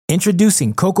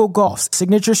Introducing Coco Gauff's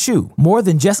signature shoe, more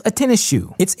than just a tennis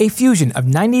shoe. It's a fusion of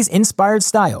 90s-inspired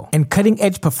style and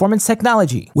cutting-edge performance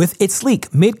technology. With its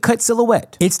sleek mid-cut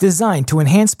silhouette, it's designed to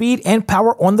enhance speed and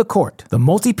power on the court. The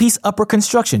multi-piece upper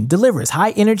construction delivers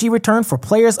high-energy return for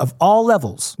players of all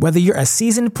levels. Whether you're a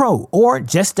seasoned pro or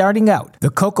just starting out, the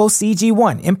Coco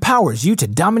CG1 empowers you to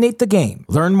dominate the game.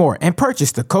 Learn more and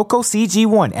purchase the Coco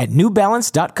CG1 at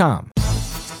NewBalance.com.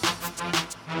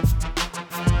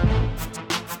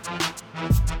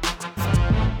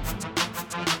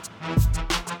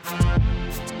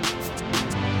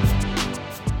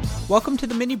 Welcome to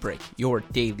the Mini Break, your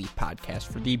daily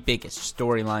podcast for the biggest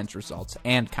storylines, results,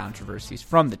 and controversies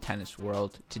from the tennis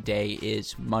world. Today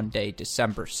is Monday,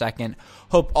 December 2nd.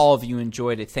 Hope all of you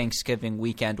enjoyed a Thanksgiving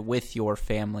weekend with your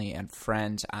family and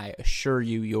friends. I assure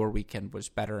you your weekend was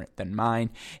better than mine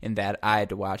in that I had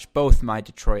to watch both my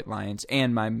Detroit Lions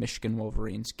and my Michigan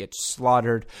Wolverines get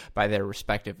slaughtered by their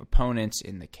respective opponents.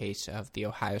 In the case of the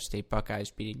Ohio State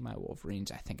Buckeyes beating my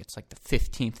Wolverines, I think it's like the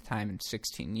 15th time in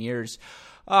 16 years.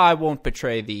 I won't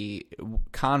betray the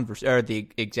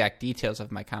exact details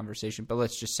of my conversation, but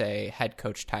let's just say head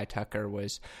coach Ty Tucker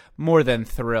was more than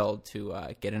thrilled to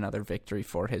get another victory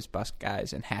for his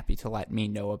Buckeyes and happy to let me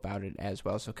know about it as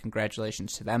well. So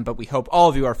congratulations to them. But we hope all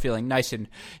of you are feeling nice and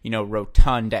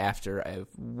rotund after a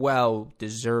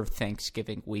well-deserved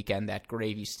Thanksgiving weekend. That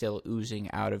gravy still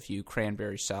oozing out of you,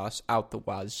 cranberry sauce out the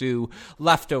wazoo,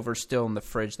 leftovers still in the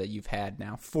fridge that you've had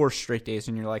now 4 straight days,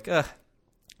 and you're like, ugh.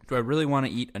 Do I really want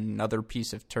to eat another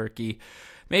piece of turkey?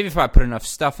 Maybe if I put enough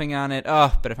stuffing on it.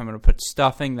 But if I'm going to put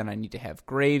stuffing, then I need to have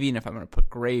gravy. And if I'm going to put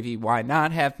gravy, why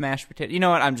not have mashed potato? You know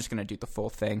what? I'm just going to do the full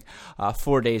thing.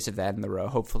 4 days of that in a row.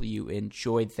 Hopefully you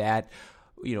enjoyed that.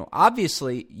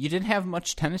 Obviously, you didn't have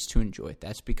much tennis to enjoy.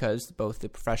 That's because both the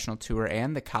professional tour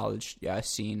and the college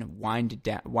scene wound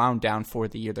down for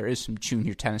the year. There is some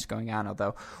junior tennis going on,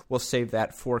 although we'll save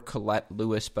that for Colette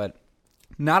Lewis. But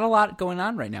not a lot going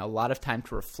on right now. A lot of time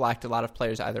to reflect. A lot of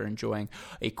players either enjoying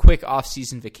a quick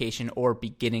off-season vacation or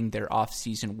beginning their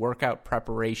off-season workout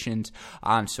preparations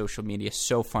on social media.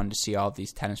 So fun to see all of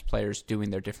these tennis players doing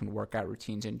their different workout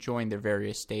routines, enjoying their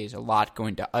various days. A lot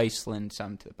going to Iceland,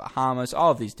 some to the Bahamas,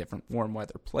 all of these different warm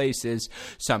weather places,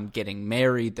 some getting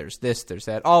married. There's this, there's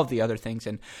that, all of the other things.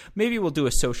 And maybe we'll do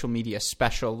a social media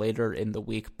special later in the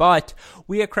week. But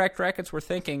we at Cracked Racquets were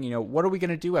thinking, what are we going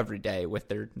to do every day with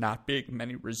there not being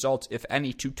many results, if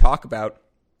any, to talk about?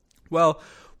 Well,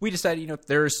 we decided,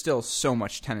 there is still so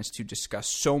much tennis to discuss.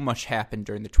 So much happened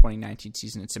during the 2019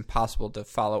 season. It's impossible to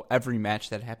follow every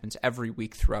match that happens every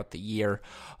week throughout the year.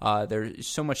 There's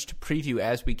so much to preview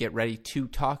as we get ready to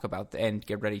talk about and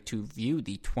get ready to view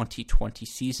the 2020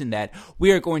 season that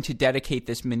we are going to dedicate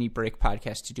this mini break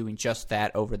podcast to doing just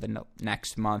that over the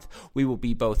next month. We will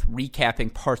be both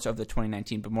recapping parts of the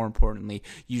 2019, but more importantly,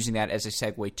 using that as a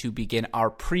segue to begin our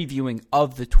previewing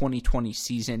of the 2020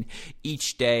 season.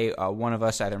 Each day, one of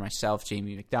us, either myself,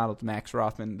 Jamie McDonald, Max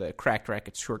Rothman, the Cracked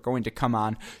Racquets, who are going to come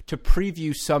on to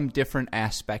preview some different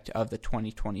aspect of the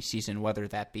 2020 season, whether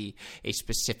that be a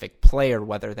specific player,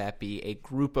 whether that be a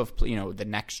group of, the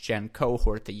next-gen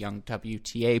cohort, the young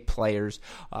WTA players,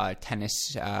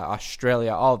 Tennis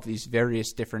Australia, all of these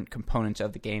various different components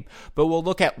of the game. But we'll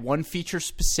look at one feature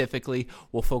specifically.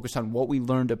 We'll focus on what we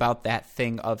learned about that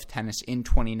thing of tennis in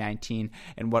 2019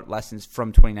 and what lessons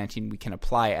from 2019 we can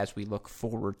apply as we look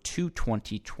forward to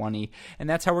 2020, and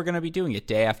that's how we're going to be doing it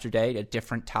day after day, a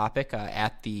different topic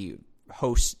at the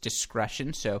host's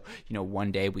discretion. So,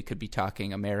 one day we could be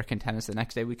talking American tennis, the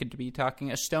next day we could be talking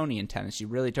Estonian tennis. You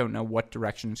really don't know what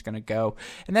direction it's going to go,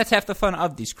 and that's half the fun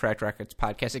of these Cracked Racquets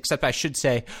podcasts, except I should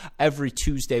say every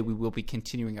Tuesday we will be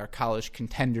continuing our College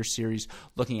Contender Series,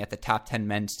 looking at the top 10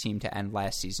 men's team to end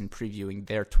last season, previewing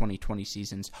their 2020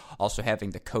 seasons, also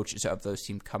having the coaches of those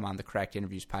teams come on the Cracked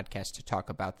Interviews podcast to talk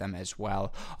about them as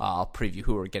well. I'll preview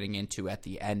who we're getting into at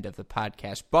the end of the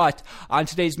podcast. But on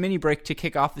today's mini break to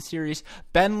kick off the series,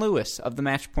 Ben Lewis of the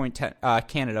Matchpoint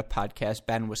Canada podcast.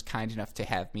 Ben was kind enough to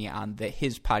have me on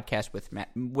his podcast with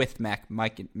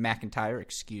Mike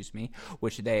McIntyre,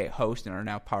 which they host and are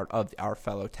now part of our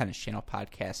fellow Tennis Channel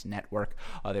podcast network.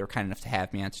 They were kind enough to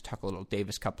have me on to talk a little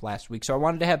Davis Cup last week. So I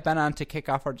wanted to have Ben on to kick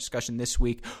off our discussion this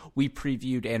week. We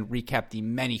previewed and recapped the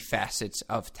many facets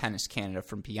of Tennis Canada,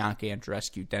 from Bianca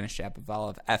Andreescu, Denis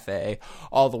Shapovalov, FAA,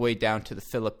 all the way down to the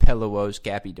Filip Peluos,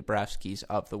 Gabby Dabrowskis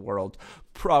of the world.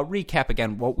 Recap recap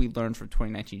again what we learned from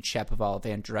 2019. Shapovalov,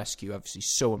 Andreescu, obviously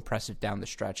so impressive down the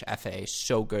stretch. FAA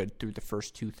so good through the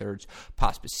first 2/3.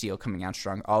 Pospisil coming out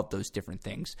strong. All of those different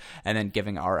things, and then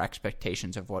giving our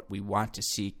expectations of what we want to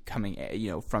see coming,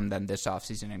 from them this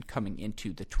offseason and coming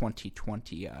into the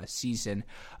 2020 season.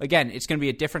 Again, it's going to be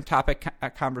a different topic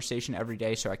conversation every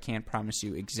day, so I can't promise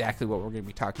you exactly what we're going to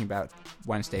be talking about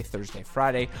Wednesday, Thursday,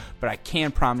 Friday, but I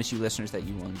can promise you, listeners, that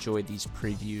you will enjoy these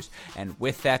previews. And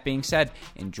with that being said,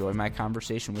 enjoy my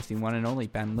conversation with the one and only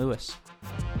Ben Lewis.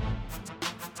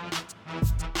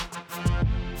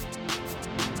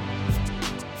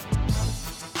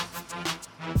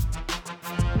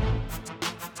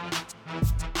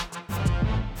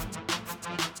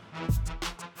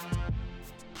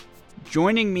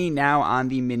 Joining me now on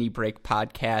the Mini Break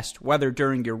podcast, whether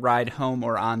during your ride home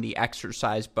or on the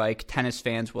exercise bike, tennis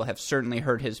fans will have certainly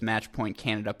heard his Match Point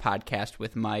Canada podcast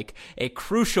with Mike, a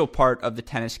crucial part of the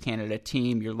Tennis Canada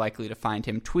team. You're likely to find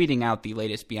him tweeting out the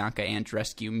latest Bianca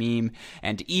Andreescu meme,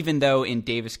 and even though in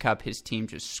Davis Cup his team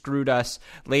just screwed us,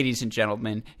 ladies and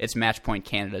gentlemen, it's Match Point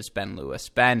Canada's Ben Lewis.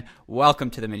 Ben, welcome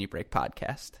to the Mini Break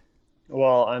podcast.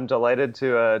 Well, I'm delighted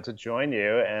to join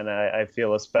you, and I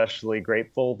feel especially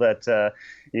grateful that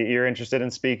you're interested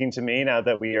in speaking to me now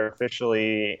that we are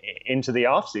officially into the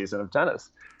off season of tennis.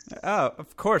 Oh,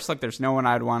 of course. Look, there's no one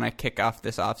I'd want to kick off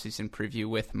this offseason preview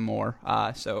with more.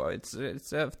 So it's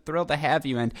a thrill to have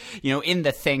you. And, in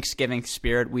the Thanksgiving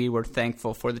spirit, we were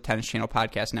thankful for the Tennis Channel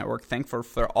Podcast Network, thankful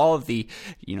for all of the,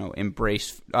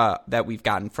 embrace that we've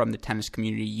gotten from the tennis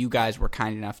community. You guys were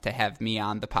kind enough to have me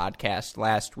on the podcast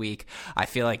last week. I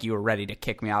feel like you were ready to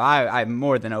kick me out. I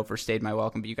more than overstayed my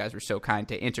welcome, but you guys were so kind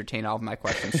to entertain all of my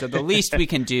questions. So the least we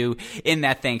can do in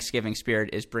that Thanksgiving spirit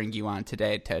is bring you on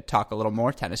today to talk a little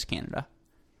more tennis Canada.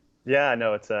 Yeah,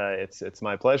 no, it's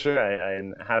my pleasure.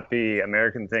 I'm happy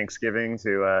American Thanksgiving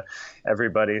to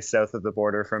everybody south of the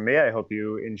border from me. I hope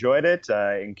you enjoyed it.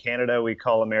 In Canada, we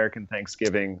call American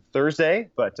Thanksgiving Thursday,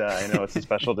 but I know it's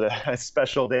a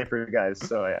special day for you guys.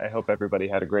 So I hope everybody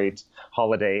had a great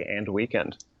holiday and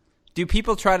weekend. Do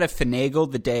people try to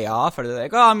finagle the day off, or are they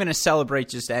like, "Oh, I'm going to celebrate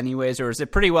just anyways," or is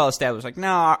it pretty well established? Like,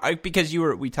 no, because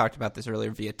we talked about this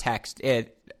earlier via text.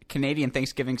 Canadian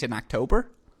Thanksgiving's in October.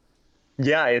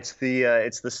 Yeah, it's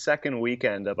the second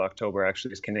weekend of October.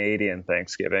 Actually, is Canadian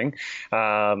Thanksgiving,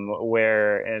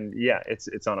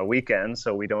 it's on a weekend,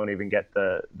 so we don't even get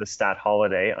the stat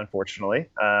holiday, unfortunately.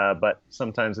 But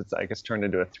sometimes it's, I guess, turned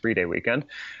into a 3-day weekend.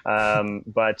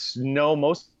 But no,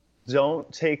 most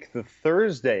don't take the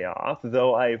Thursday off,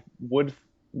 though I would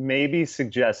maybe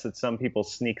suggest that some people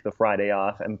sneak the Friday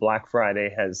off, and Black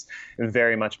Friday has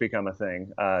very much become a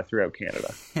thing throughout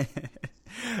Canada.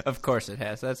 Of course it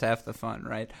has. That's half the fun,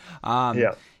 right?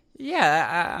 Yeah.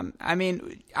 Yeah, I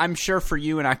mean, I'm sure for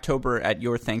you in October at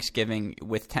your Thanksgiving,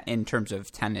 in terms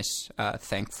of tennis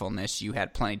thankfulness, you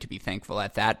had plenty to be thankful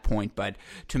at that point. But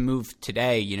to move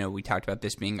today, we talked about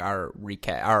this being our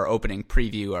opening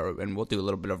preview, and we'll do a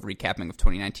little bit of recapping of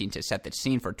 2019 to set the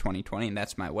scene for 2020, and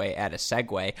that's my way at a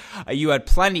segue. You had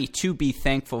plenty to be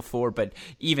thankful for, but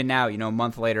even now, a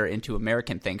month later into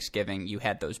American Thanksgiving, you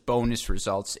had those bonus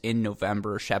results in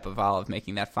November. Shapovalov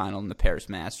making that final in the Paris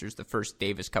Masters, the first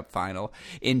Davis Cup final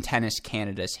in Tennis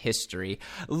Canada's history.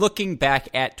 Looking back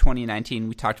at 2019,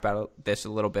 we talked about this a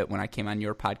little bit when I came on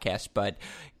your podcast, but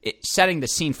setting the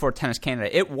scene for Tennis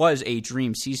Canada, it was a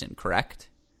dream season, correct?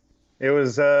 It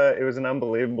was an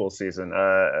unbelievable season,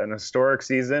 an historic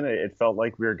season. It felt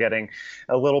like we were getting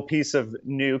a little piece of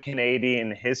new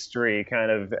Canadian history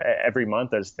kind of every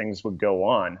month as things would go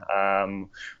on.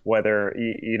 Whether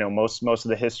most of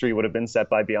the history would have been set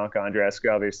by Bianca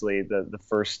Andreescu, obviously the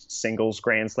first singles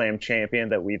Grand Slam champion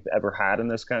that we've ever had in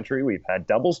this country. We've had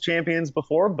doubles champions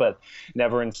before, but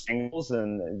never in singles,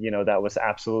 and that was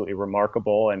absolutely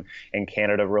remarkable. And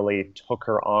Canada really took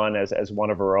her on as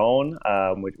one of her own,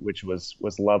 which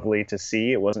was lovely to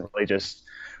see. It wasn't really just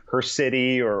her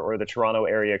city or the Toronto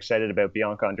area excited about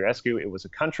Bianca Andreescu. It was a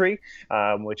country,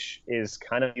 which is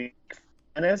kind of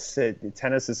tennis.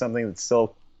 Tennis is something that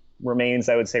still remains,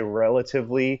 I would say,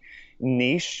 relatively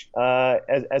niche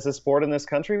as a sport in this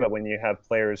country. But when you have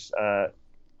players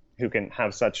who can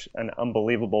have such an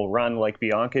unbelievable run like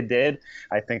Bianca did,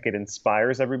 I think it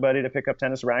inspires everybody to pick up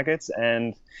tennis rackets.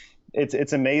 And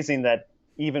it's amazing that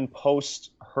even post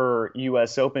her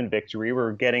U.S. Open victory,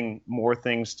 we're getting more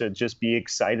things to just be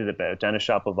excited about. Denis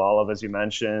Shapovalov, as you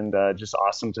mentioned, just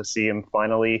awesome to see him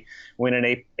finally win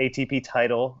an ATP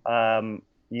title,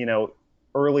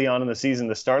 early on in the season,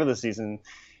 the start of the season.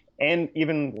 And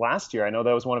even last year, I know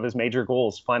that was one of his major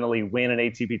goals, finally win an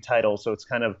ATP title. So it's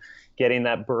kind of getting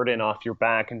that burden off your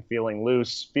back and feeling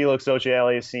loose. Felix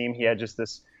Auger-Aliassime, he had just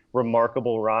this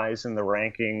remarkable rise in the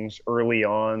rankings early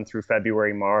on through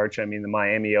February, March. I mean, the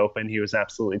Miami Open, he was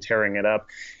absolutely tearing it up.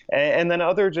 And then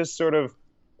other just sort of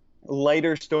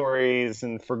lighter stories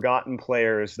and forgotten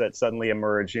players that suddenly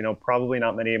emerge. Probably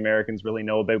not many Americans really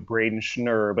know about Braden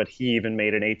Schnurr, but he even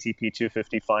made an ATP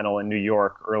 250 final in New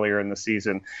York earlier in the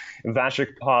season.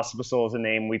 Vasek Pospisil is a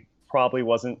name we probably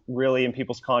wasn't really in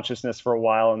people's consciousness for a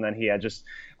while, and then he had just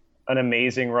an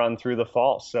amazing run through the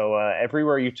fall. So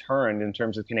everywhere you turned in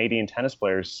terms of Canadian tennis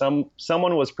players,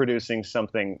 someone was producing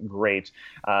something great.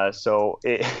 So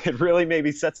it really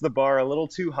maybe sets the bar a little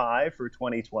too high for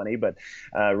 2020, but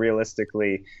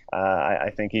realistically,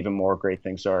 I think even more great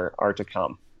things are to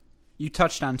come. You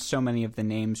touched on so many of the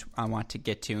names I want to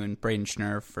get to, and Braden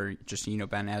Schnurr, for just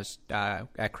Ben, as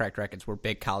at Cracked Racquets, we're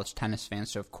big college tennis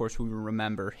fans, so of course we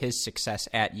remember his success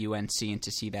at UNC, and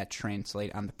to see that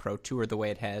translate on the Pro Tour the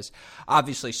way it has.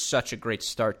 Obviously, such a great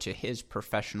start to his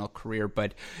professional career,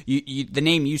 but the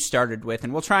name you started with,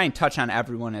 and we'll try and touch on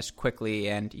everyone as quickly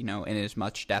and in as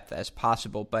much depth as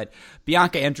possible, but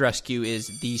Bianca Andreescu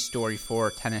is the story for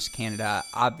Tennis Canada,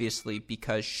 obviously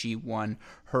because she won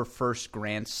her first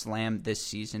Grand Slam this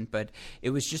season, but it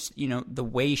was just, the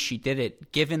way she did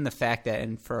it, given the fact that,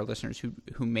 and for our listeners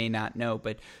who may not know,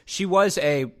 but she was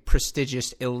a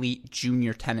prestigious elite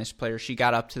junior tennis player. She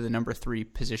got up to the number 3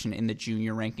 position in the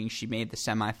junior rankings. She made the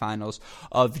semifinals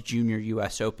of the Junior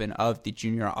US Open, of the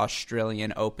Junior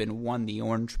Australian Open, won the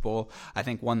Orange Bowl, I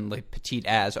think won Le Petit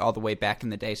As all the way back in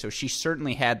the day. So she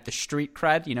certainly had the street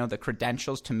cred, the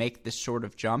credentials to make this sort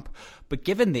of jump. But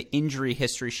given the injury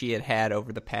history she had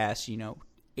over the past,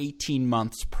 18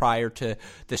 months prior to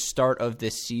the start of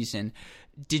this season,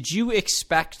 did you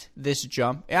expect this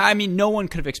jump? I mean, no one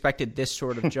could have expected this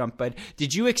sort of jump, but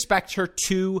did you expect her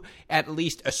to at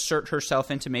least assert herself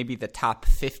into maybe the top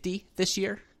 50 this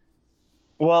year?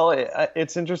 Well,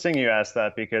 it's interesting you asked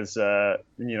that because,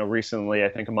 recently, I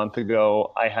think a month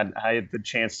ago, I had the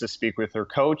chance to speak with her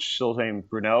coach, Sylvain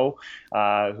Bruneau,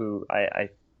 who I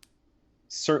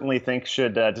certainly think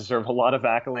should deserve a lot of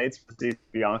accolades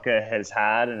Bianca has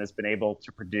had and has been able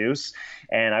to produce.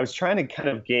 And I was trying to kind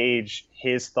of gauge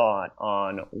his thought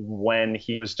on when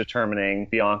he was determining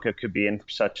Bianca could be in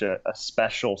such a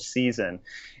special season.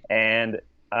 And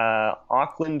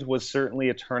Auckland was certainly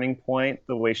a turning point,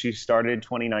 the way she started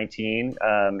 2019.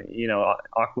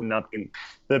 Auckland not being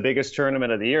the biggest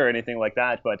tournament of the year or anything like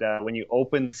that, but when you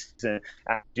open the season,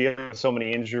 after dealing with so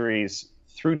many injuries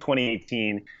through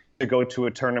 2018, to go to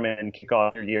a tournament and kick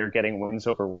off your year getting wins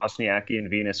over Wozniacki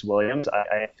and Venus Williams,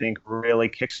 I think really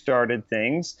kickstarted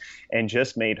things and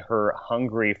just made her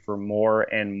hungry for more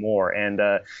and more. And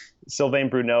Sylvain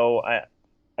Bruneau,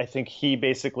 I think he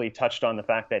basically touched on the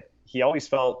fact that he always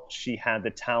felt she had the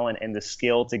talent and the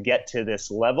skill to get to this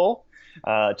level,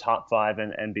 top 5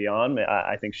 and beyond.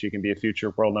 I think she can be a future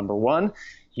world number 1.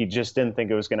 He just didn't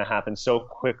think it was going to happen so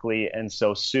quickly and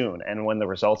so soon. And when the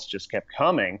results just kept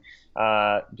coming,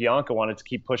 Bianca wanted to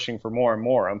keep pushing for more and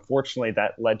more. Unfortunately,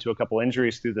 that led to a couple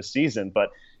injuries through the season, but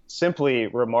simply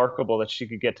remarkable that she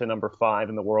could get to number 5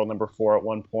 in the world, number 4 at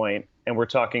one point. And we're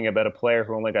talking about a player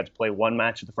who only got to play one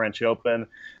match at the French Open,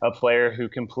 a player who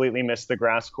completely missed the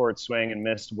grass court swing and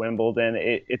missed Wimbledon.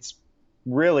 It's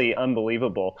really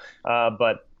unbelievable.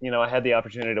 But I had the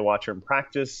opportunity to watch her in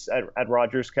practice at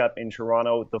Rogers Cup in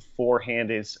Toronto. The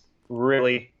forehand is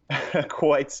really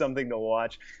quite something to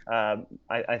watch.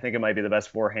 I think it might be the best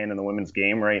forehand in the women's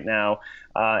game right now.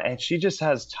 And she just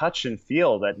has touch and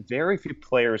feel that very few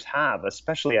players have,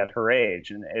 especially at her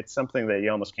age. And it's something that you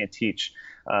almost can't teach,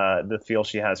 the feel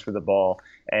she has for the ball.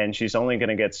 And she's only going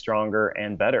to get stronger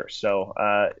and better. So,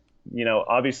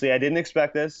 obviously I didn't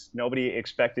expect this. Nobody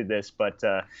expected this, but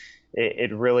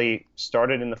it really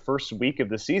started in the first week of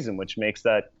the season, which makes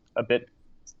that a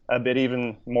bit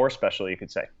even more special, you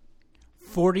could say.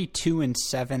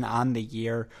 42-7 on the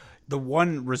year. The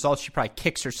one result she probably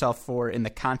kicks herself for in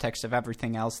the context of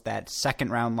everything else, that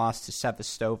second round loss to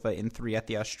Sevastova in 3 at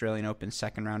the Australian Open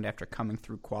second round after coming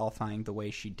through qualifying the way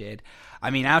she did.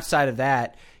 I mean, outside of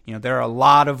that, there are a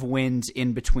lot of wins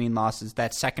in between losses.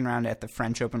 That second round at the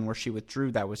French Open where she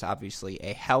withdrew, that was obviously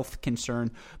a health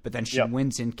concern, but then she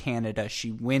wins in Canada.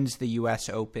 She wins the US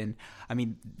Open. I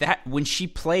mean, that when she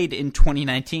played in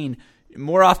 2019,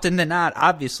 more often than not,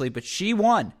 obviously, but she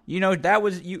won. That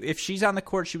was if she's on the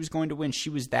court, she was going to win. She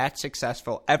was that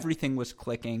successful. Everything was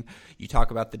clicking. You talk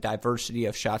about the diversity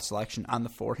of shot selection on the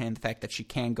forehand, the fact that she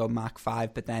can go Mach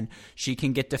 5, but then she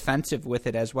can get defensive with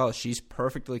it as well. She's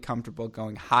perfectly comfortable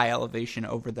going high elevation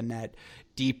over the net,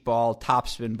 deep ball,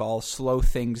 topspin ball, slow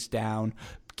things down,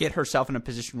 get herself in a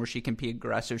position where she can be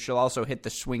aggressive. She'll also hit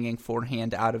the swinging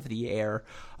forehand out of the air.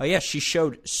 She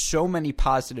showed so many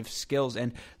positive skills,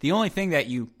 and the only thing that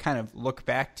you kind of look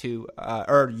back to,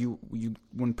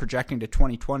 when projecting to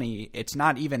 2020, it's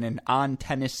not even an on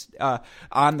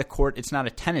the court. It's not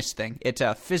a tennis thing. It's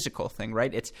a physical thing,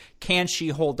 right? It's can she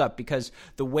hold up? Because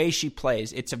the way she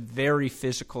plays, it's a very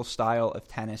physical style of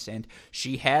tennis, and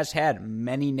she has had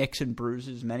many nicks and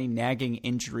bruises, many nagging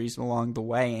injuries along the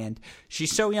way, and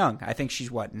she's so young. I think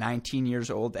she's 19 years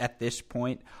old at this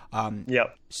point.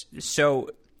 Yep. So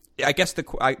I guess the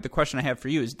question I have for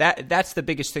you is that's the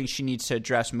biggest thing she needs to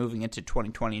address moving into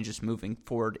 2020 and just moving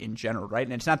forward in general, right?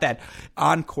 And it's not that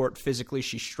on court physically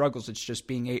she struggles. It's just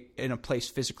being in a place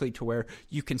physically to where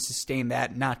you can sustain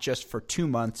that not just for 2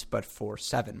 months but for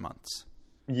 7 months.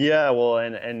 Yeah, well,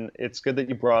 and it's good that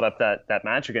you brought up that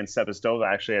match against Sevastova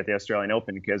actually at the Australian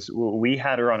Open, because we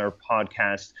had her on our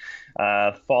podcast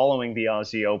following the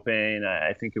Aussie Open.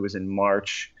 I think it was in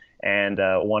March. And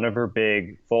one of her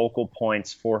big focal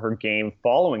points for her game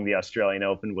following the Australian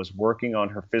Open was working on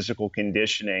her physical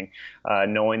conditioning,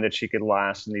 knowing that she could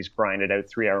last in these grinded out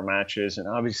 3-hour matches. And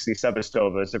obviously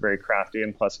Sevastova is a very crafty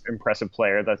and plus impressive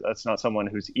player. That's not someone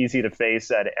who's easy to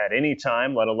face at any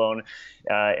time, let alone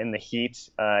in the heat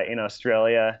in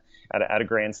Australia at a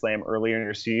Grand Slam earlier in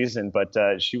her season.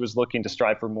 But she was looking to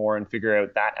strive for more and figure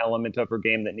out that element of her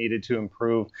game that needed to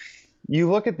improve.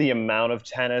 You look at the amount of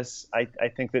tennis I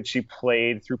think that she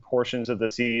played through portions of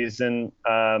the season,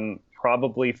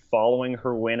 probably following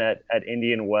her win at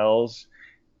Indian Wells.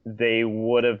 They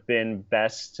would have been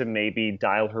best to maybe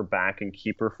dial her back and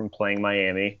keep her from playing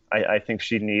Miami. I think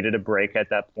she needed a break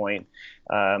at that point.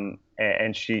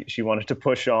 And she wanted to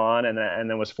push on and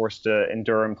then was forced to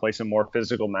endure and play some more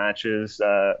physical matches.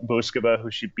 Bouzkova,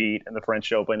 who she beat in the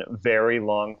French Open, very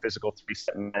long physical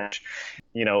 3-set match,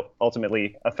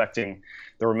 ultimately affecting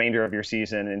the remainder of your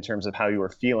season in terms of how you were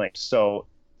feeling. So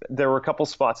there were a couple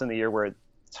spots in the year where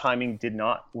timing did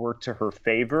not work to her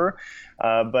favor,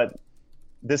 but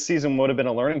this season would have been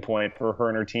a learning point for her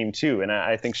and her team too. And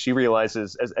I think she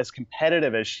realizes, as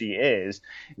competitive as she is,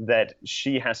 that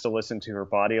she has to listen to her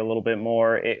body a little bit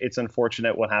more. It's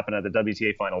unfortunate what happened at the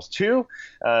WTA finals too,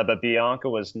 but Bianca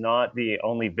was not the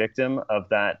only victim of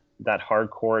that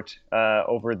hard court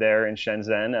over there in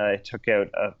Shenzhen. It took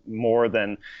out more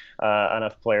than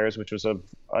enough players, which was an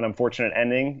unfortunate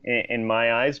ending in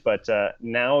my eyes. But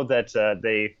now that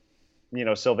they,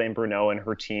 Sylvain Bruneau and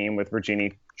her team with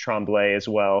Virginie Tremblay as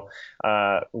well,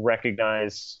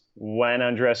 recognize when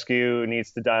Andreescu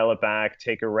needs to dial it back,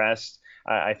 take a rest.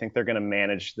 I think they're going to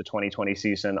manage the 2020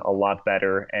 season a lot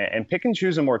better and pick and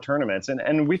choose in more tournaments.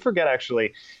 And we forget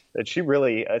actually that she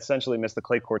really essentially missed the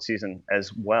clay court season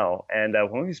as well. And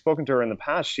when we've spoken to her in the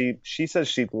past, she says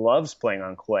she loves playing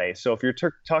on clay. So if you're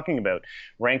talking about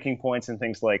ranking points and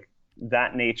things like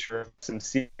that nature, some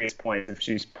serious points if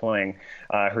she's playing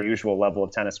her usual level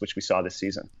of tennis, which we saw this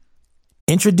season.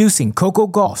 Introducing Coco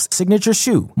Gauff's signature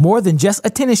shoe. More than just a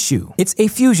tennis shoe, it's a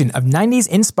fusion of 90s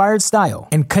inspired style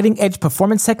and cutting-edge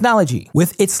performance technology.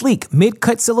 With its sleek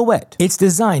mid-cut silhouette, it's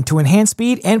designed to enhance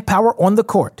speed and power on the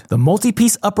court. The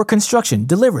multi-piece upper construction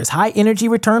delivers high-energy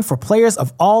return for players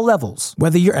of all levels.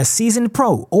 Whether you're a seasoned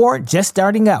pro or just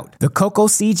starting out, the Coco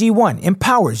CG1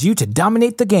 empowers you to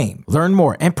dominate the game. Learn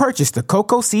more and purchase the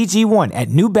Coco CG1 at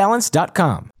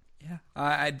newbalance.com.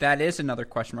 That is another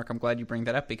question mark. I'm glad you bring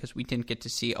that up because we didn't get to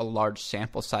see a large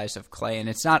sample size of clay, and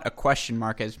it's not a question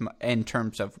mark in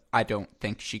terms of I don't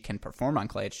think she can perform on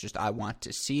clay. It's just I want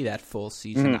to see that full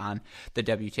season on the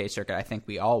WTA circuit. I think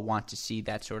we all want to see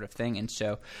that sort of thing, and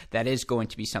so that is going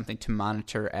to be something to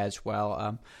monitor as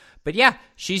well. But yeah,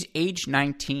 she's age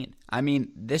 19. I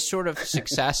mean, this sort of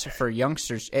success for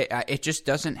youngsters, it just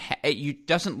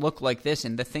doesn't look like this.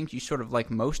 And the thing you sort of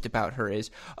like most about her is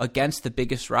against the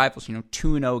biggest rivals,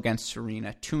 2-0 against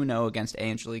Serena, 2-0 against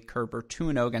Angelique Kerber,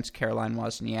 2-0 against Caroline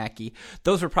Wozniacki.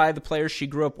 Those were probably the players she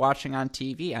grew up watching on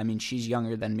TV. I mean, she's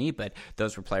younger than me, but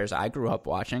those were players I grew up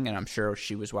watching, and I'm sure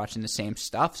she was watching the same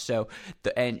stuff. So,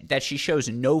 and that she shows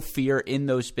no fear in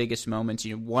those biggest moments.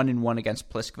 1-1 against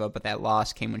Pliskova, but that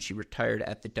loss came when she retired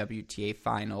at the WTA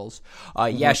finals.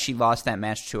 Yes, she lost that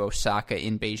match to Osaka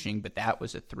in Beijing, but that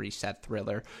was a 3-set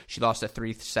thriller. She lost a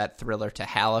 3-set thriller to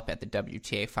Halep at the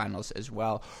WTA finals as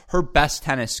well. Her best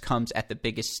tennis comes at the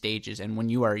biggest stages, and when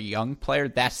you are a young player,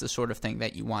 that's the sort of thing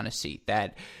that you want to see,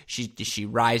 that she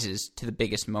rises to the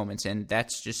biggest moments, and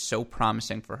that's just so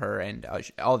promising for her, and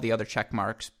all the other check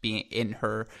marks being in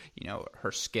her,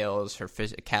 her skills, her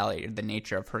physicality, the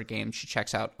nature of her game. She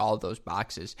checks out all those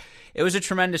boxes. It was a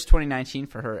tremendous 2019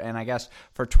 for her, and I guess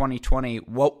for 2020,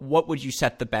 what would you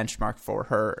set the benchmark for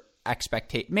her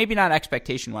maybe not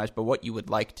expectation wise, but what you would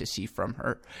like to see from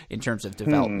her in terms of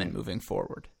development moving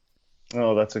forward?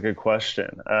 Oh, that's a good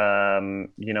question. I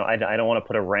don't want to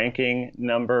put a ranking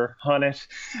number on it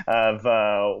of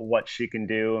what she can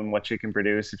do and what she can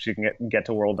produce if she can get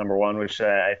to world number one, which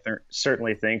I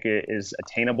certainly think is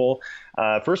attainable.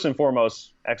 First and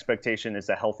foremost, expectation is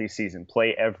a healthy season.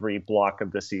 Play every block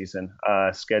of the season.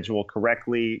 Schedule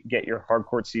correctly. Get your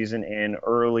hardcourt season in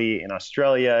early in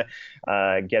Australia.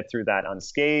 Get through that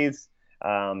unscathed.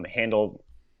 Handle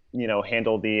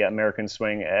the American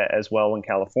swing as well in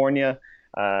California,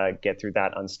 get through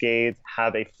that unscathed,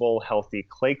 have a full healthy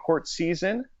clay court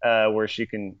season where she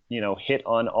can, hit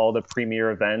on all the premier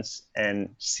events and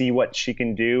see what she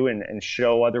can do and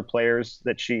show other players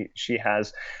that she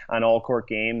has an all court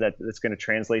game that's going to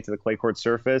translate to the clay court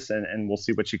surface. And we'll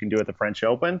see what she can do at the French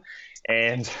Open.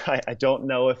 And I don't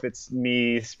know if it's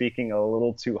me speaking a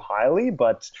little too highly,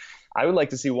 but I would like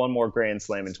to see one more Grand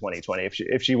Slam in 2020.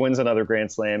 If she wins another Grand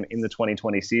Slam in the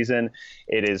 2020 season,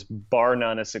 it is bar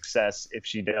none a success if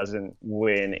she doesn't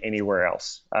win anywhere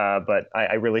else. But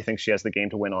I really think she has the game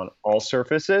to win on all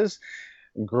surfaces.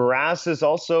 Grass is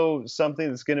also something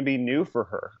that's going to be new for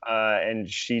her, and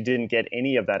she didn't get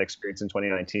any of that experience in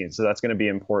 2019, so that's going to be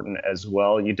important as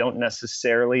well. You don't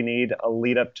necessarily need a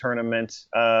lead-up tournament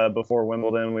before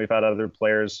Wimbledon. We've had other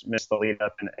players miss the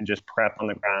lead-up and just prep on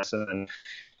the grass and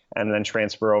then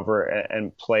transfer over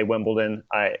and play Wimbledon.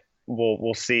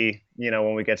 We'll see,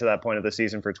 when we get to that point of the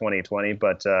season for 2020.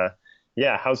 But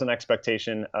how's an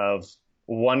expectation of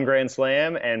one Grand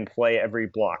Slam and play every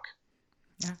block?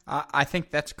 Yeah, I think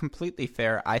that's completely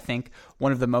fair. I think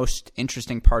one of the most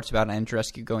interesting parts about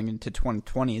Andreescu going into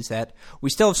 2020 is that we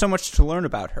still have so much to learn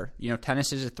about her.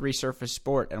 Tennis is a three-surface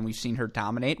sport, and we've seen her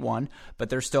dominate one,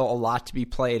 but there's still a lot to be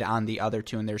played on the other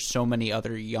two, and there's so many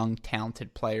other young,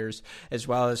 talented players, as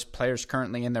well as players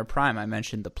currently in their prime. I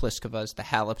mentioned the Pliskovas, the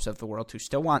Haleps of the world, who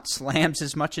still want slams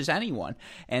as much as anyone.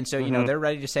 And so, they're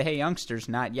ready to say, hey, youngsters,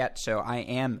 not yet. So I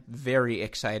am very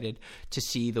excited to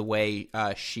see the way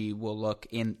she will look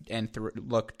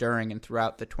look during and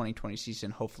throughout the 2020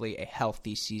 season. Hopefully a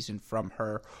healthy season from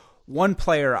her. One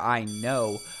player I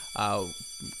know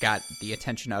got the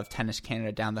attention of Tennis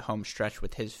Canada down the home stretch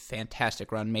with his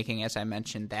fantastic run, making, as I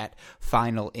mentioned, that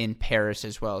final in Paris,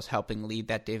 as well as helping lead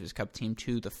that Davis Cup team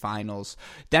to the finals.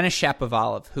 Denis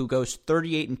Shapovalov, who goes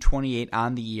 38-28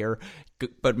 on the year,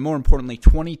 but more importantly,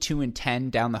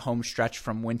 22-10 down the home stretch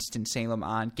from Winston-Salem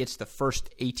on, gets the first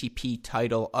ATP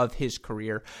title of his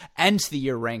career, ends the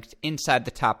year ranked inside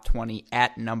the top 20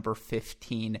 at number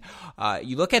 15.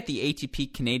 You look at the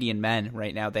ATP Canadian men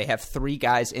right now, they have three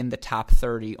guys in the top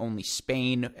 30. Only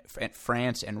Spain,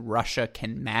 France, and Russia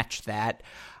can match that.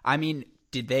 I mean,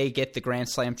 did they get the Grand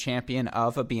Slam champion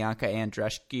of a Bianca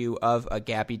Andreescu, of a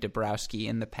Gabby Dabrowski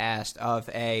in the past, of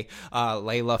a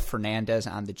Leylah Fernandez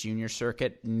on the junior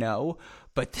circuit? No,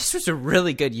 but this was a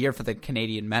really good year for the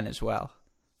Canadian men as well.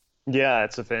 Yeah,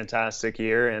 it's a fantastic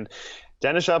year. And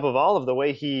Denis Shapovalov, the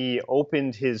way he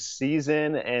opened his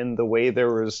season and the way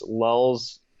there was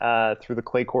lulls through the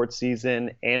clay court season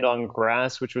and on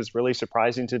grass, which was really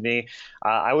surprising to me.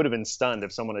 I would have been stunned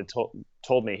if someone had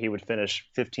told me he would finish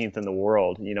 15th in the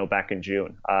world, back in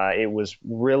June. It was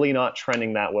really not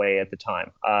trending that way at the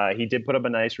time. He did put up a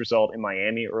nice result in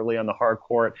Miami early on the hard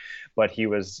court, but he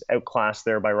was outclassed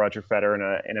there by Roger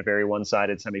Federer in a very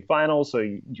one-sided semifinal. So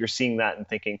you're seeing that and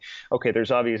thinking, okay,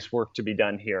 there's obvious work to be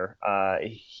done here.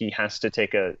 He has to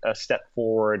take a step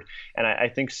forward. And I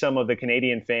think some of the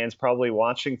Canadian fans probably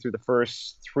watching through the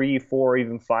first 3, 4,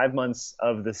 even 5 months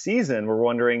of the season were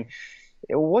wondering,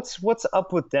 what's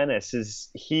up with Denis? Is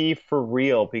he for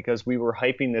real? Because we were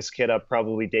hyping this kid up,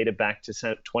 probably dated back to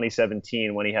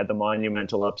 2017 when he had the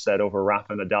monumental upset over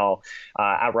Rafa Nadal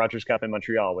at Rogers Cup in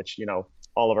Montreal, which,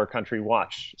 all of our country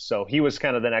watched. So he was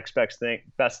kind of the next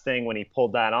best thing when he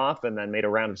pulled that off and then made a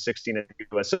round of 16 at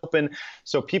the US Open.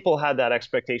 So people had that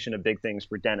expectation of big things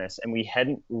for Denis, and we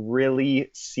hadn't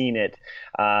really seen it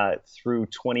through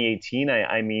 2018.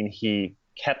 I mean, he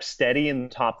kept steady in the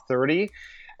top 30.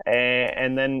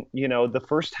 And then, the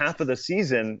first half of the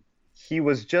season, he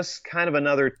was just kind of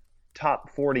another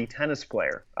top 40 tennis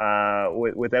player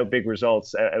without big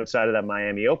results outside of that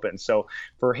Miami Open. So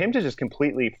for him to just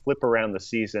completely flip around the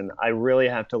season, I really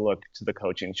have to look to the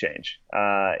coaching change.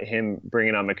 Him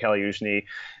bringing on Mikhail Yuzhny,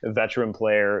 a veteran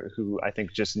player who I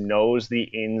think just knows the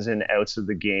ins and outs of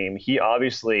the game. He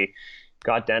obviously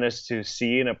got Dennis to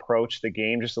see and approach the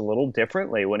game just a little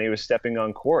differently when he was stepping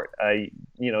on court.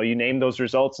 You name those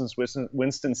results in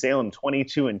Winston-Salem,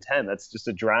 22-10. That's just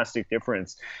a drastic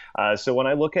difference. So when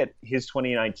I look at his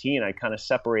 2019, I kind of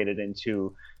separate it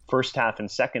into first half and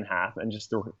second half, and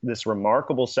just this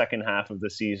remarkable second half of the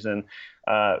season.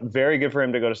 Very good for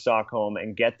him to go to Stockholm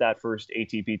and get that first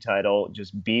ATP title,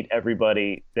 just beat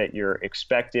everybody that you're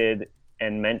expected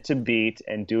and meant to beat,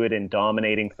 and do it in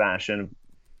dominating fashion.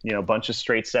 A bunch of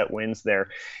straight set wins there,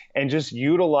 and just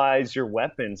utilize your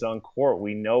weapons on court.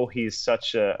 We know he's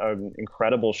such an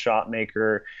incredible shot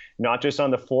maker, not just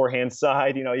on the forehand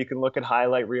side. You can look at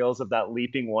highlight reels of that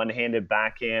leaping one-handed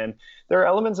backhand. There are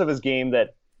elements of his game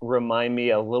that remind me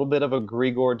a little bit of a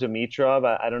Grigor Dimitrov.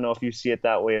 I don't know if you see it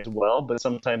that way as well, but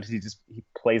sometimes he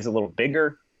plays a little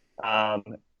bigger.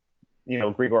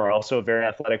 Grigor also a very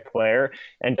athletic player,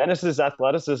 and Dennis's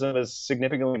athleticism has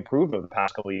significantly improved over the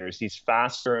past couple of years. He's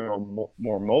faster and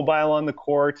more mobile on the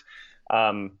court.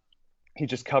 He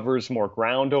just covers more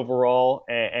ground overall,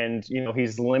 and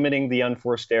he's limiting the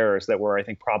unforced errors that were, I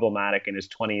think, problematic in his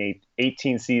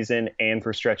 2018 season and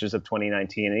for stretches of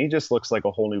 2019. And he just looks like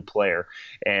a whole new player.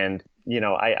 And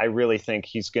I really think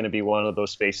he's going to be one of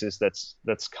those spaces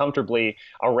that's comfortably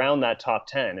around that top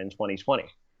 10 in 2020.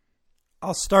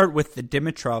 I'll start with the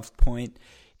Dimitrov point.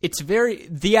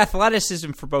 The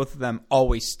athleticism for both of them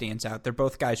always stands out. They're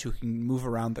both guys who can move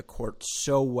around the court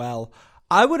so well.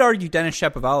 I would argue Denis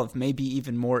Shapovalov may be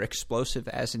even more explosive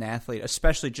as an athlete,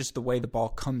 especially just the way the ball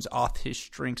comes off his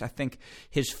strings. I think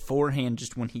his forehand,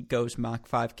 just when he goes Mach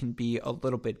 5, can be a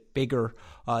little bit bigger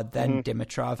than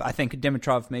Dimitrov. I think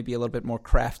Dimitrov may be a little bit more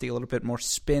crafty, a little bit more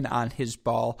spin on his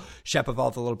ball.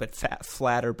 Shapovalov a little bit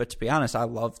flatter, but to be honest, I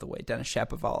love the way Denis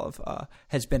Shapovalov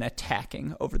has been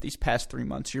attacking over these past 3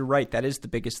 months. You're right, that is the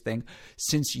biggest thing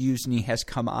since Yuzny has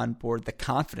come on board, the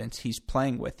confidence he's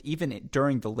playing with, even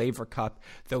during the Laver Cup,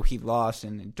 though he lost,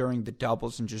 and during the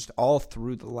doubles, and just all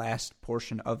through the last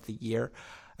portion of the year.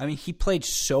 I mean, he played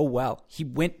so well. He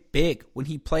went big when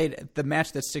he played the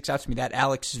match that sticks out to me, that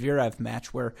Alex Zverev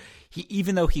match, where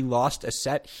even though he lost a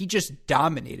set, he just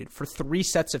dominated for 3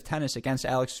 sets of tennis against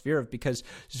Alex Zverev because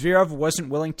Zverev wasn't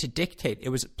willing to dictate.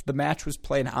 The match was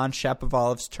played on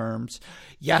Shapovalov's terms.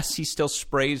 Yes, he still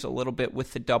sprays a little bit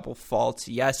with the double faults.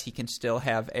 Yes, he can still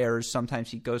have errors. Sometimes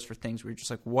he goes for things where you're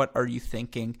just like, what are you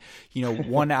thinking?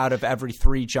 1 out of every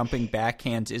 3 jumping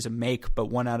backhands is a make, but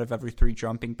 1 out of every 3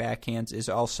 jumping backhands is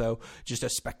also just a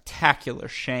spectacular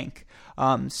shank.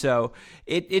 So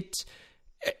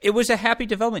it was a happy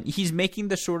development. He's making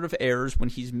the sort of errors when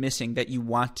he's missing that you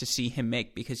want to see him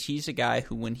make, because he's a guy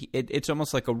who, when it's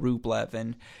almost like a Rublev,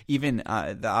 and even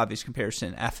the obvious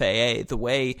comparison, FAA, the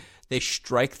way they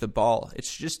strike the ball,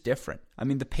 it's just different. I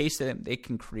mean, the pace that they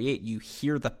can create, you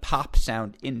hear the pop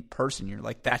sound in person. You're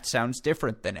like, that sounds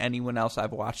different than anyone else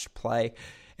I've watched play.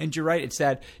 And you're right, it's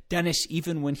that Dennis,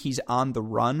 even when he's on the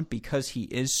run, because he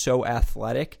is so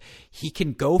athletic, he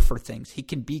can go for things. He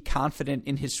can be confident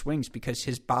in his swings because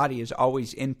his body is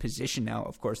always in position now.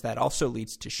 Of course, that also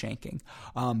leads to shanking.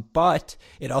 But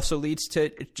it also leads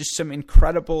to just some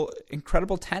incredible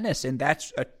tennis, and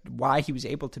that's why he was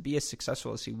able to be as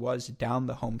successful as he was down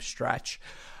the home stretch.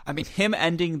 I mean, him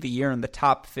ending the year in the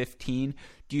top 15,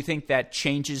 do you think that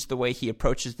changes the way he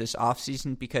approaches this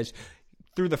offseason? Because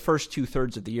through the first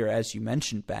 2/3 of the year, as you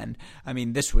mentioned, Ben, I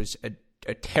mean, this was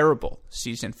a terrible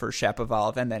season for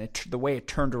Shapovalov, and then the way it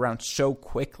turned around so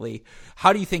quickly.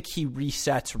 How do you think he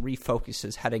resets,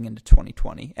 refocuses heading into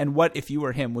 2020? And what, if you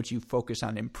were him, would you focus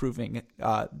on improving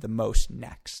the most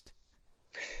next?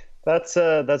 That's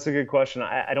a good question.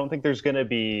 I don't think there's going to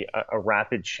be a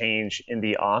rapid change in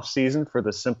the off season, for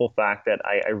the simple fact that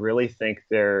I really think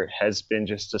there has been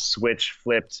just a switch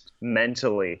flipped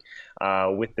mentally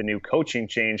with the new coaching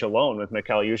change alone with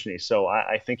Mikhail Yuzny. So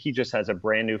I think he just has a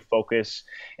brand new focus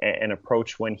and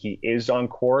approach when he is on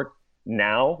court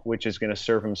now, which is going to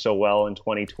serve him so well in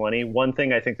 2020. One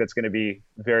thing I think that's going to be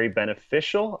very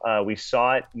beneficial, we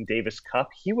saw it in Davis Cup.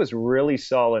 He was really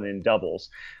solid in doubles.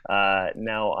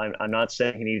 Now, I'm not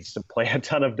saying he needs to play a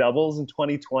ton of doubles in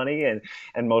 2020,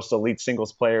 and most elite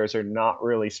singles players are not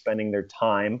really spending their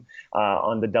time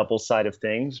on the double side of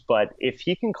things. But if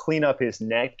he can clean up his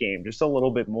net game just a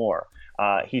little bit more,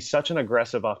 he's such an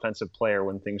aggressive offensive player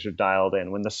when things are dialed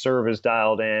in, when the serve is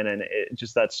dialed in, and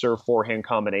just that serve forehand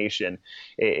combination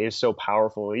is so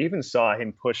powerful. We even saw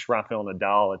him push Rafael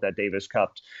Nadal at that Davis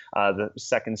Cup, the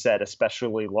second set,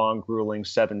 especially long, grueling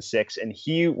 7-6, and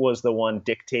he was the one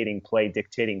dictating play,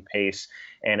 dictating pace.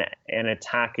 and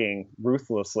attacking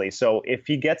ruthlessly. So if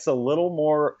he gets a little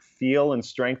more feel and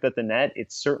strength at the net,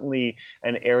 it's certainly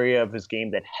an area of his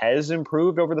game that has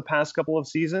improved over the past couple of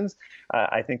seasons.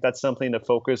 I think that's something to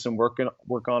focus and work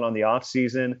on the off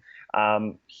season.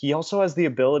 He also has the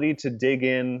ability to dig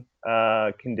in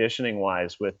conditioning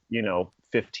wise with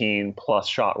 15 plus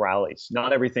shot rallies.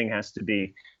 Not everything has to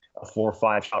be a 4 or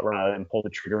 5 shot rally and pull the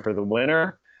trigger for the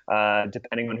winner.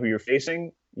 Depending on who you're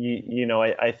facing,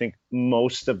 I think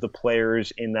most of the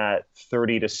players in that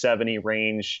 30 to 70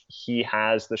 range, he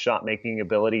has the shot making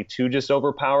ability to just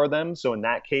overpower them. So in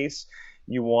that case,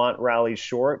 you want rallies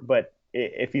short. But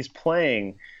if he's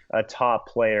playing a top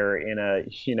player in a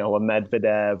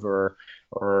Medvedev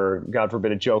or God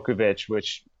forbid a Djokovic,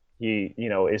 which he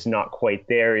is not quite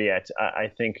there yet, I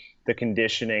think the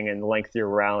conditioning and lengthier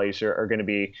rallies are going to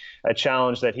be a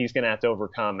challenge that he's going to have to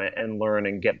overcome and learn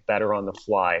and get better on the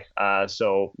fly.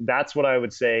 So that's what I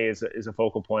would say is a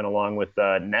focal point, along with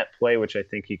net play, which I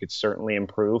think he could certainly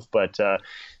improve. But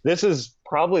this is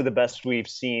probably the best we've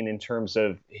seen in terms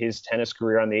of his tennis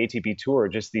career on the ATP Tour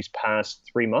just these past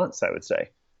 3 months, I would say.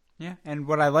 Yeah, and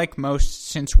what I like most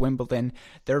since Wimbledon,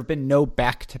 there have been no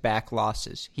back-to-back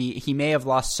losses. He may have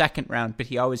lost second round, but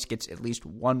he always gets at least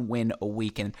one win a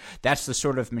week, and that's the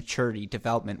sort of maturity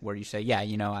development where you say, yeah,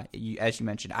 as you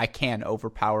mentioned, I can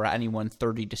overpower anyone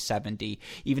 30 to 70.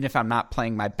 Even if I'm not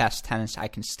playing my best tennis, I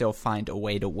can still find a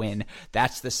way to win.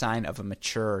 That's the sign of a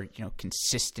mature,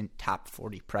 consistent top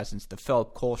 40 presence. The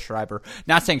Philip Kohlschreiber,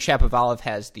 not saying Shapovalov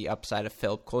has the upside of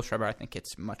Philip Kohlschreiber, I think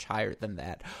it's much higher than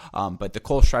that, but the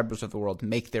Kohlschreiber of the world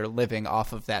make their living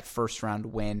off of that first round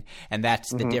win, and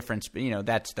that's the difference.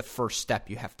 That's the first step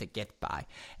you have to get by,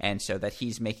 and so that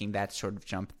he's making that sort of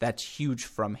jump, that's huge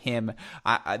from him.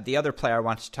 The other player I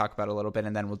want to talk about a little bit,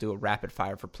 and then we'll do a rapid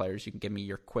fire for players. You can give me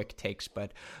your quick takes,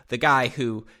 but the guy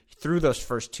who through those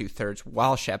first 2/3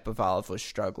 while Shapovalov was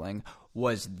struggling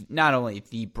was not only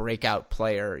the breakout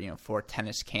player, for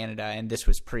Tennis Canada, and this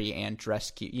was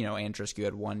pre-Andreescu. Andreescu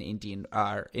had won Indian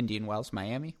Wells,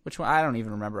 Miami. Which one? I don't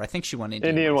even remember. I think she won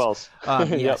Indian Wells.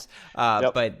 Yes.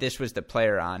 Yep. But this was the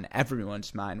player on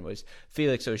everyone's mind was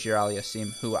Felix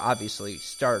Auger-Aliassime, who obviously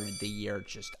started the year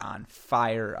just on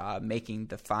fire, making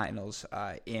the finals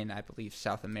in, I believe,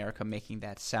 South America, making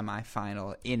that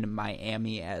semifinal in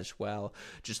Miami as well.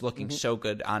 Just looking so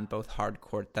good on both hard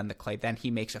court, then the clay. Then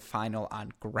he makes a final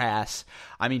on grass.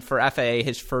 I mean, for FAA,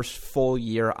 his first full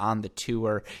year on the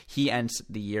tour, he ends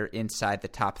the year inside the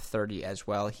top 30 as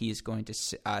well. He is going to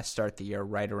start the year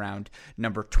right around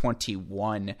number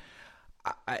 21.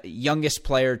 Youngest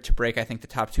player to break, I think, the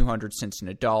top 200 since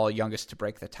Nadal, youngest to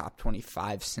break the top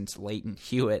 25 since Leighton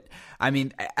Hewitt. I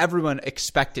mean, everyone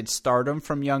expected stardom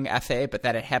from young FA, but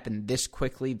that it happened this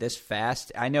quickly, this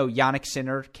fast. I know Jannik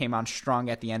Sinner came on strong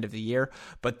at the end of the year,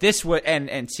 but this was, and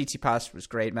Tsitsipas was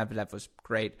great, Medvedev was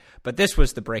great, but this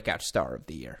was the breakout star of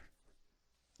the year.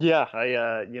 Yeah,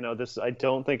 I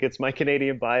don't think it's my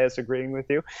Canadian bias agreeing with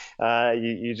you.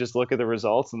 You just look at the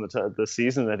results and the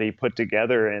season that he put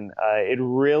together, and it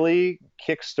really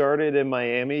kick-started in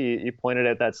Miami. You pointed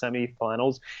at that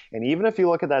semifinals, and even if you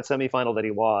look at that semifinal that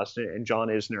he lost, and John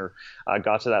Isner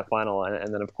got to that final,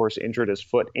 and then of course injured his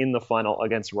foot in the final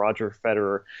against Roger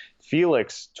Federer,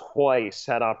 Felix twice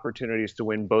had opportunities to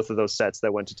win both of those sets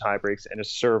that went to tiebreaks, and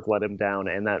his serve let him down,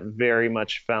 and that very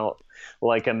much felt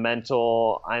like a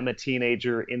mental, I'm a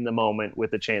teenager in the moment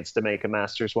with a chance to make a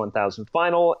Masters 1000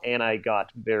 final, and I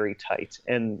got very tight.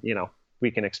 And, we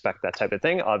can expect that type of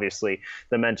thing. Obviously,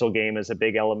 the mental game is a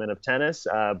big element of tennis,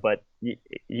 but,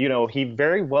 he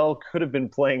very well could have been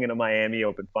playing in a Miami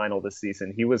Open final this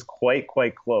season. He was quite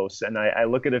close. And I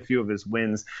look at a few of his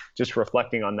wins, just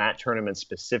reflecting on that tournament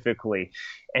specifically,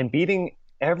 and beating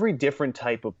every different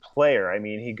type of player. I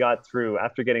mean, he got through,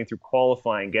 after getting through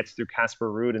qualifying, gets through Casper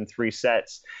Ruud in 3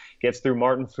 sets, gets through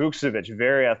Martin Fucsovics,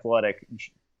 very athletic,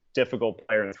 difficult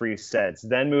player in 3 sets,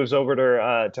 then moves over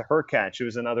to Hurkacz, who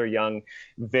is another young,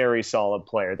 very solid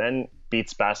player, then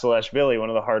beats Basilashvili, one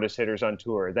of the hardest hitters on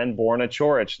tour, then Borna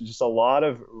Coric. Just a lot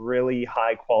of really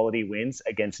high quality wins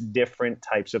against different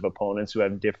types of opponents who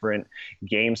have different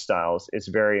game styles. It's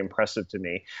very impressive to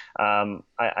me.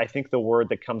 I think the word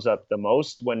that comes up the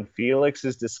most when Felix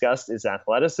is discussed is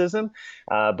athleticism,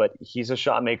 but he's a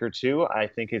shot maker too. I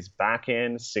think his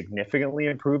backhand significantly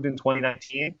improved in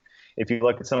 2019. If you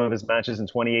look at some of his matches in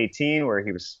 2018, where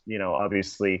he was,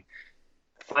 obviously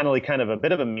finally kind of a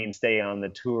bit of a mainstay on the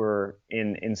tour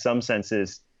in some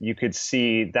senses, you could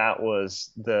see that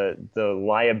was the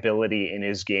liability in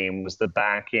his game was the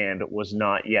backhand was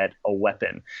not yet a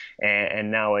weapon.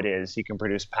 And now it is. He can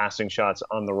produce passing shots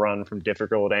on the run from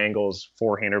difficult angles,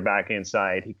 forehand or backhand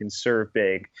side. He can serve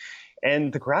big.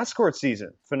 And the grass court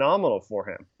season, phenomenal for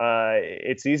him.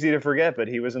 It's easy to forget, but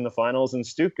he was in the finals in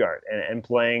Stuttgart and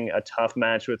playing a tough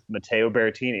match with Matteo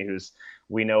Berrettini, who's,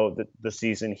 we know that the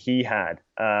season he had.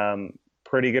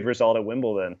 Pretty good result at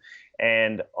Wimbledon.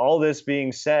 And all this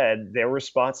being said, there were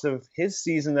spots of his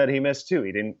season that he missed too.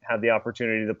 He didn't have the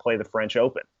opportunity to play the French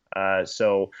Open.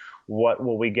 So what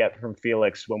will we get from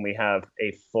Felix when we have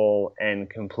a full and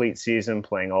complete season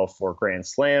playing all 4 Grand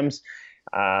Slams?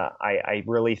 I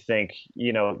really think,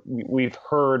 we've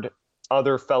heard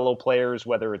other fellow players,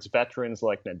 whether it's veterans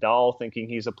like Nadal thinking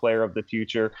he's a player of the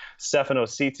future,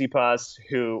 Stefanos Tsitsipas,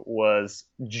 who was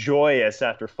joyous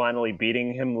after finally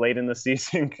beating him late in the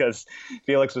season because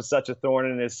Felix was such a thorn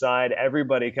in his side.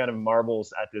 Everybody kind of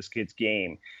marvels at this kid's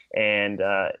game. And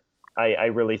I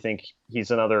really think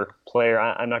he's another player.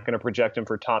 I'm not going to project him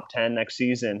for top 10 next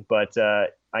season, but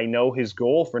I know his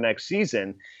goal for next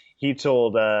season. He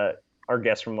told our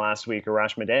guest from last week,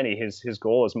 Arash Madani, his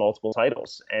goal is multiple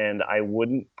titles, and I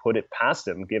wouldn't put it past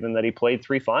him given that he played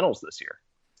 3 finals this year.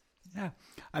 Yeah.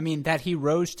 I mean, that he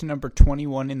rose to number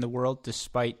 21 in the world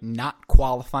despite not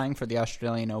qualifying for the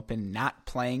Australian Open, not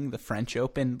playing the French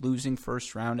Open, losing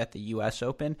first round at the U.S.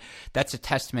 Open, that's a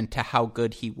testament to how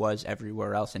good he was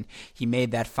everywhere else. And he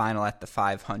made that final at the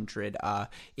 500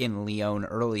 in Lyon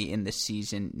early in the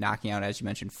season, knocking out, as you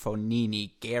mentioned,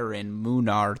 Fognini, Guerin,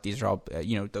 Munar. These are all,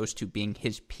 those 2 being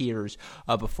his peers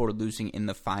before losing in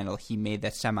the final. He made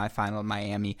that semifinal in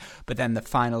Miami, but then the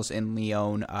finals in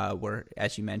Lyon where,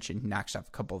 as you mentioned, he knocks off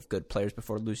a couple of good players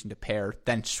before losing to Paire,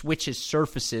 then switches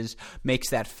surfaces,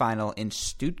 makes that final in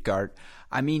Stuttgart.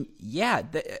 I mean, yeah,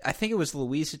 I think it was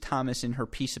Louisa Thomas in her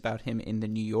piece about him in The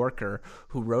New Yorker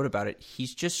who wrote about it.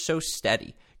 He's just so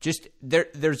steady. Just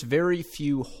there's very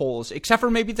few holes, except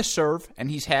for maybe the serve, and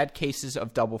he's had cases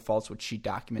of double faults, which she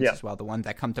documents as well. The one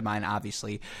that come to mind,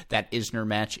 obviously, that Isner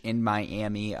match in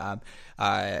Miami.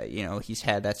 He's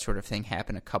had that sort of thing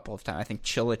happen a couple of times. I think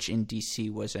Cilic in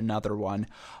DC was another one,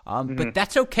 but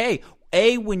that's okay.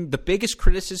 When the biggest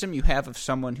criticism you have of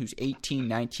someone who's 18,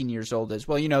 19 years old is,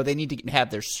 well, they need to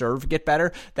have their serve get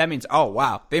better. That means, oh,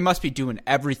 wow, they must be doing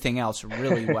everything else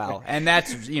really well. And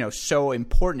that's, so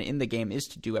important in the game is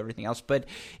to do everything else. But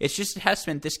it's just a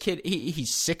testament. This kid,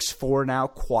 he's 6'4" now,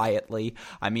 quietly.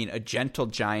 I mean, a gentle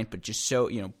giant, but just so,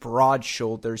 broad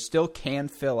shoulders, still can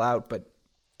fill out, but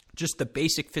just the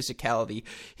basic physicality,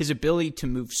 his ability to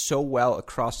move so well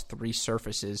across 3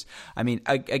 surfaces. I mean,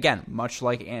 again, much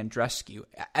like Andreescu,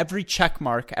 every check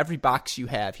mark, every box you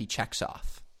have, he checks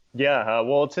off. Yeah,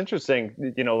 well, it's interesting,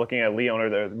 looking at Lyon or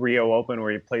the Rio Open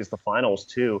where he plays the finals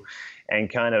too,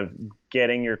 and kind of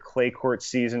getting your clay court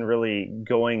season really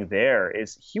going there,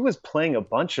 is he was playing a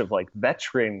bunch of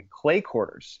veteran clay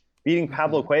courters, beating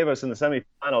Pablo Cuevas in the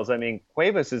semifinals. I mean,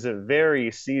 Cuevas is a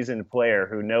very seasoned player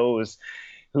who knows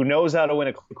how to win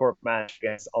a clay court match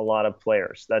against a lot of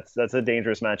players. That's a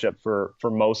dangerous matchup for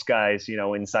most guys,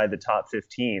 inside the top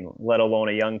 15, let alone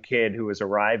a young kid who was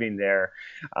arriving there,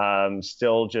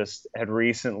 still just had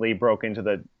recently broke into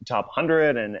the top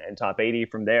 100 and top 80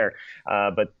 from there.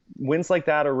 But wins like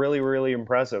that are really, really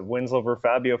impressive. Wins over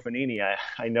Fabio Fognini.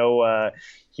 I know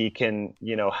he can,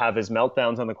 have his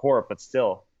meltdowns on the court, but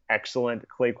still, excellent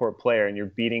clay court player, and you're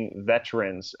beating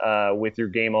veterans with your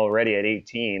game already at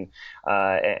 18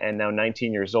 and now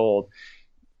 19 years old.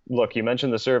 Look, you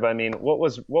mentioned the serve. I mean, what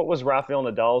was Rafael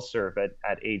Nadal's serve at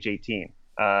age 18?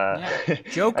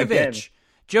 Djokovic.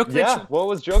 Yeah, what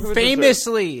was Djokovic?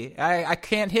 Famously, I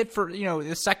can't hit for,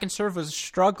 the second serve was a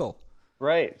struggle.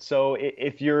 Right. So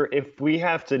if we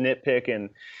have to nitpick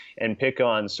and pick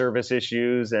on service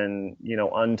issues and,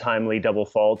 untimely double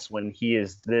faults when he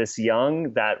is this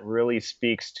young, that really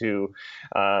speaks to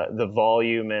the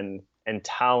volume and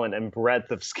talent and breadth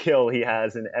of skill he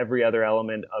has in every other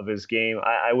element of his game.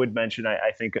 I would mention,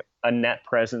 I think a net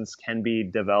presence can be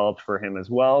developed for him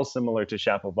as well, similar to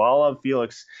Shapovalov.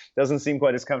 Felix doesn't seem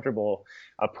quite as comfortable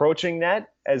approaching net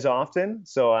as often,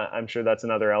 so I'm sure that's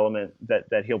another element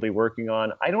that he'll be working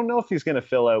on. I don't know if he's going to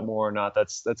fill out more or not.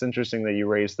 That's interesting that you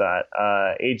raised that.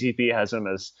 ATP has him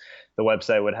as, the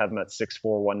website would have him at 6'4",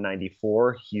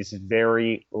 194. He's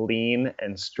very lean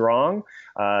and strong,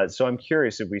 so I'm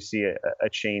curious if we see a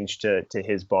change to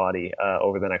his body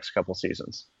over the next couple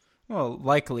seasons. Well,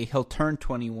 likely he'll turn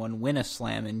 21, win a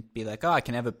slam, and be like, oh, I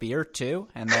can have a beer too?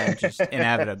 And then just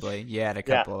inevitably, you add a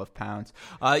couple of pounds.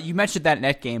 You mentioned that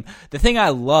net game. The thing I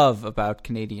love about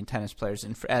Canadian tennis players,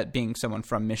 and being someone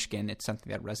from Michigan, it's something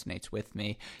that resonates with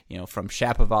me, from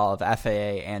Shapovalov,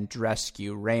 FAA,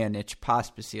 Andreescu, Raonic,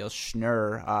 Pospisil,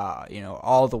 Schnur,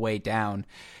 all the way down.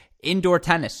 Indoor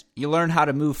tennis, you learn how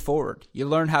to move forward. You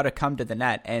learn how to come to the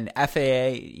net. And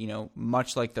FAA,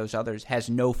 much like those others, has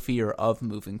no fear of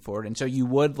moving forward. And so you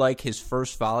would like his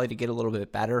first volley to get a little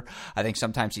bit better. I think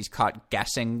sometimes he's caught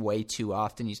guessing way too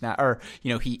often. He's not, or,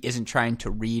 he isn't trying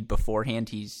to read beforehand.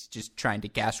 He's just trying to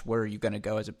guess where you're going to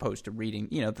go as opposed to reading,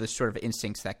 the sort of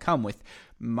instincts that come with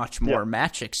much more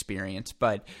match experience.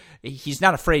 But he's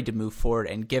not afraid to move forward.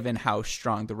 And given how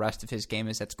strong the rest of his game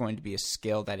is, that's going to be a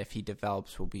skill that if he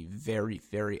develops will be very,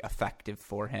 very effective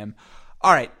for him.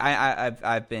 All right,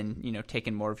 I've been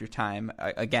taking more of your time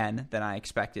again than I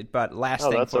expected, but last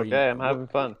thing that's for okay. you. I'm having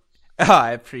fun. Oh,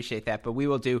 I appreciate that, but we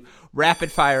will do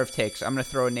rapid fire of takes. I'm going to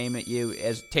throw a name at you.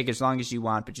 Take as long as you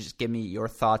want, but just give me your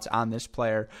thoughts on this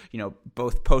player.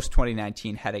 Both post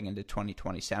 2019 heading into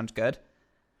 2020. Sounds good?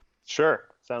 Sure,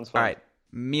 sounds fun. All right,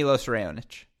 Milos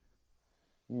Raonic.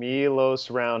 Milos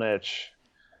Raonic.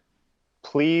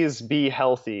 Please be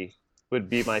healthy would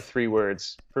be my 3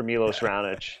 words for Milos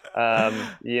Raonic.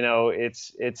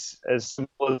 It's as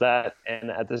simple as that, and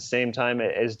at the same time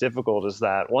as difficult as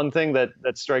that. One thing that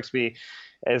strikes me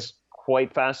as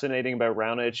quite fascinating about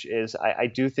Raonic is I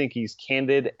do think he's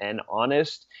candid and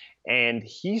honest, and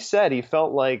he said he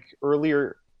felt like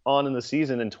earlier on in the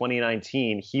season in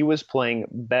 2019 he was playing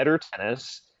better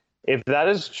tennis. If that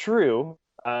is true,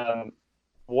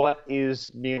 what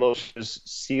is Milos's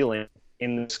ceiling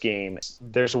in this game?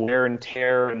 There's wear and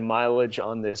tear and mileage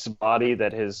on this body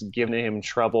that has given him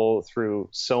trouble through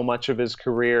so much of his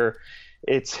career.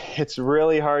 It's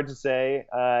really hard to say.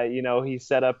 He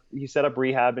set up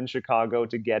rehab in Chicago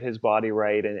to get his body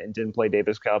right and didn't play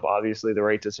Davis Cup. Obviously, the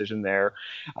right decision there.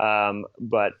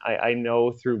 But I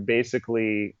know through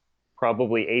basically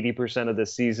probably 80% of the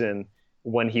season,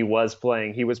 when he was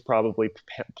playing, he was probably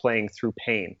playing through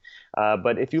pain.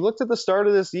 But if you looked at the start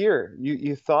of this year,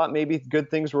 you thought maybe good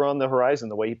things were on the horizon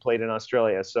the way he played in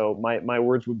Australia. So my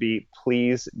words would be,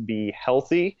 please be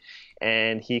healthy,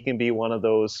 and he can be one of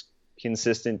those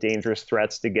consistent, dangerous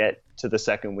threats to get to the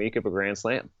second week of a Grand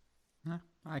Slam.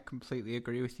 I completely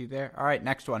agree with you there. All right,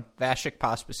 next one, Vasek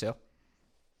Pospisil.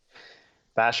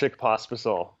 Vasek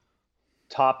Pospisil.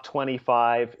 Top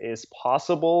 25 is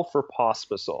possible for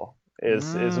Pospisil.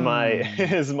 Is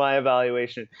my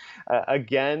evaluation.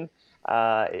 Again,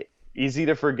 easy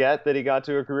to forget that he got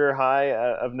to a career high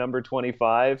of number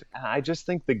 25. I just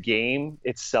think the game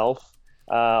itself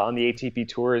on the ATP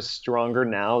Tour is stronger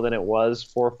now than it was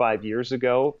 4 or 5 years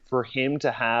ago. For him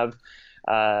to have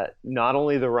not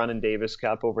only the run in Davis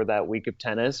Cup over that week of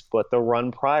tennis, but the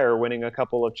run prior, winning a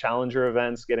couple of challenger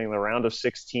events, getting the round of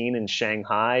 16 in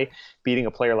Shanghai, beating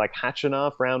a player like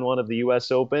Khachanov round 1 of the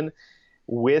US Open,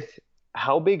 with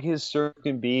how big his serve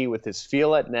can be, with his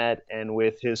feel at net and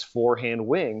with his forehand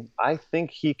wing, I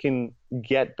think he can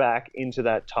get back into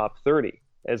that top 30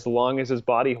 as long as his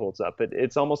body holds up.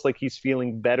 It's almost like he's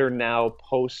feeling better now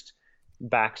post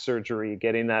back surgery,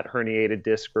 getting that herniated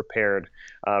disc repaired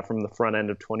from the front end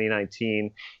of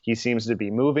 2019. He seems to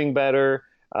be moving better.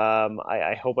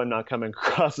 I hope I'm not coming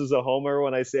across as a homer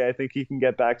when I say I think he can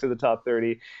get back to the top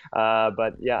 30.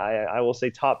 But yeah, I will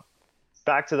say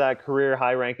back to that career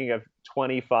high ranking of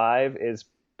 25 is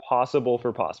possible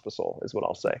for Pospisil, is what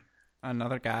I'll say.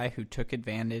 Another guy who took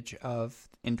advantage of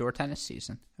indoor tennis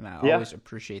season, and I always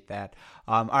appreciate that.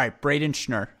 All right, Braden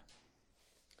Schnur.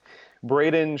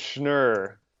 Braden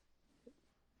Schnur,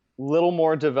 little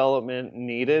more development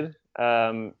needed.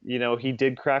 He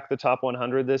did crack the top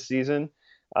 100 this season.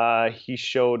 He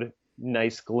showed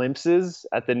nice glimpses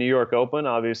at the New York Open.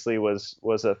 Obviously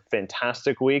was a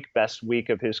fantastic week, best week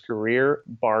of his career,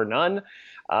 bar none.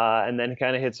 And then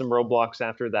kind of hit some roadblocks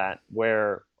after that,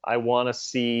 where I want to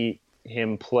see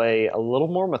him play a little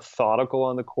more methodical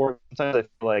on the court. Sometimes I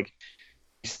feel like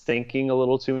he's thinking a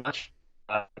little too much.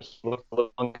 He looked a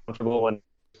little uncomfortable when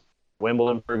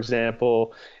Wimbledon, for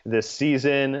example, this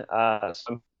season.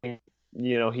 He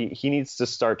needs to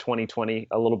start 2020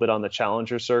 a little bit on the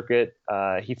challenger circuit.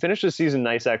 He finished the season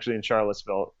nice, actually, in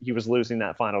Charlottesville. He was losing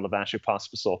that final to Vasek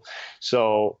Pospisil.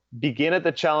 So begin at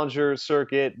the challenger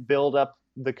circuit, build up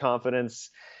the confidence,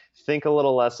 think a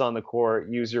little less on the court,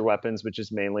 use your weapons, which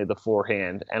is mainly the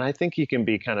forehand. And I think he can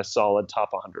be kind of solid top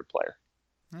 100 player.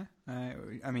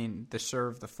 I mean, the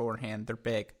serve, the forehand, they're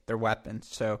big, they're weapons.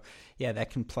 So, yeah, that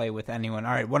can play with anyone.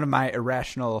 All right, one of my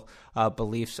irrational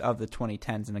beliefs of the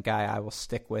 2010s, and a guy I will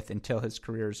stick with until his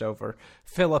career is over,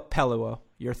 Filip Peliwo.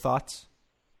 Your thoughts?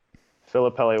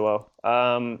 Filip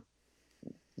Peliwo.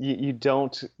 You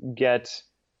don't get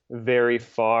very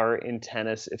far in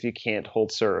tennis if you can't hold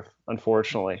serve,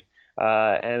 unfortunately.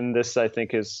 And this, I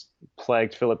think, has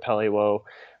plagued Filip Peliwo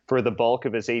for the bulk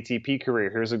of his ATP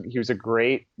career. He was a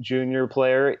great junior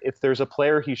player. If there's a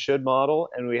player he should model,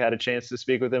 and we had a chance to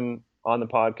speak with him on the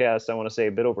podcast, I want to say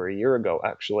a bit over a year ago,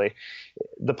 actually,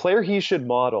 the player he should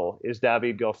model is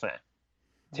David Goffin.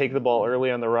 Take the ball early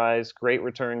on the rise, great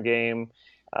return game,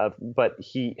 but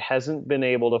he hasn't been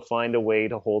able to find a way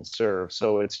to hold serve.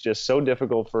 So it's just so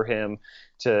difficult for him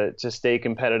to stay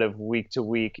competitive week to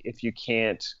week if you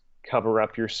can't cover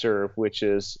up your serve, which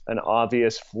is an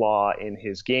obvious flaw in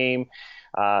his game.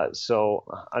 So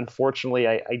unfortunately,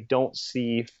 I don't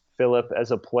see Philip as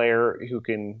a player who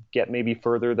can get maybe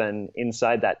further than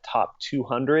inside that top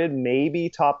 200, maybe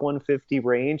top 150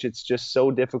 range. It's just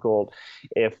so difficult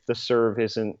if the serve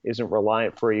isn't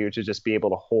reliant for you to just be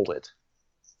able to hold it.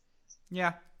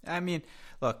 Yeah, I mean,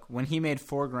 look, when he made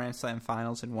 4 Grand Slam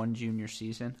finals in one junior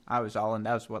season, I was all in.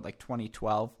 That was like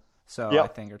 2012. So yep. I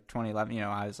think, or 2011,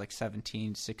 I was like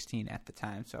 17, 16 at the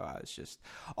time. So I was just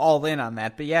all in on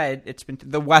that. But yeah, it's been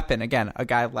the weapon, again, a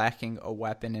guy lacking a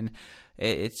weapon. And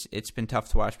it's been tough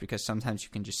to watch because sometimes you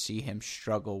can just see him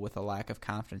struggle with a lack of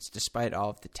confidence, despite all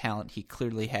of the talent he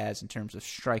clearly has in terms of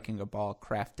striking a ball,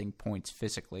 crafting points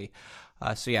physically.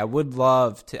 So yeah, I would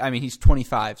love to. I mean, he's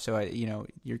 25, so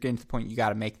you're getting to the point you got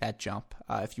to make that jump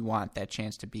if you want that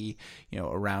chance to be,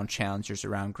 around challengers,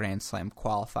 around Grand Slam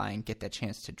qualifying, get that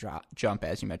chance to jump,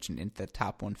 as you mentioned, into the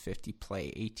top 150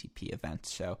 play ATP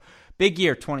events. So big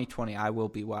year 2020. I will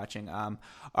be watching. All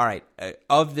right,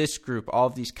 of this group, all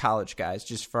of these college guys,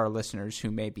 just for our listeners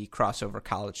who may be crossover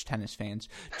college tennis fans,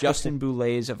 Justin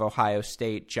Boulez of Ohio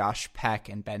State, Josh Peck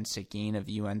and Ben Seguin of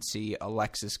UNC,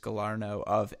 Alexis Galarneau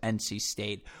of NC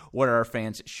State. What are our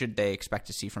fans, should they expect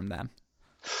to see from them?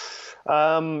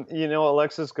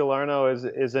 Alexis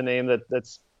Galarneau is a name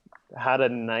that's had a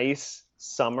nice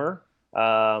summer,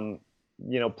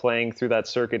 playing through that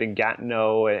circuit in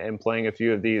Gatineau and playing a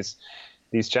few of these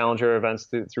challenger events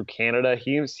through Canada.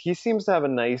 He seems to have a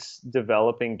nice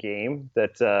developing game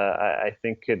that I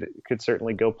think could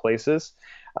certainly go places.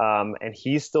 And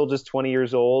he's still just 20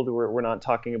 years old. We're not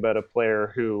talking about a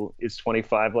player who is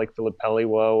 25 like Philip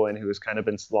Peliwo and who has kind of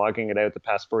been slogging it out the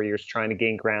past 4 years trying to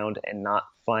gain ground and not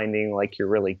finding like you're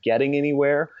really getting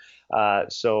anywhere.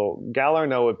 So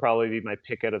Galarneau would probably be my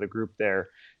pick out of the group there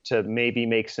to maybe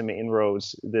make some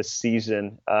inroads this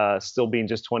season. Still being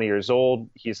just 20 years old,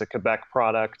 he's a Quebec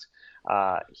product.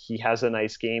 He has a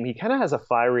nice game. He kind of has a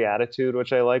fiery attitude,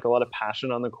 which I like, a lot of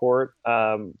passion on the court.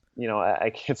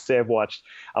 I can't say I've watched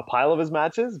a pile of his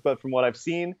matches, but from what I've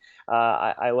seen,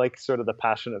 I like sort of the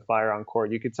passionate fire on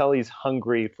court. You could tell he's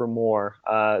hungry for more.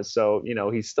 So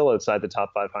he's still outside the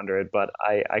top 500, but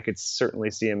I could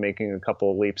certainly see him making a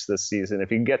couple of leaps this season.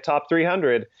 If he can get top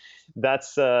 300,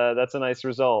 that's a nice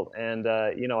result. And,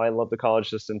 I love the college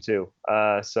system too.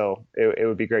 So it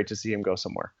would be great to see him go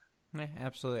somewhere. Yeah,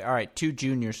 absolutely. All right, 2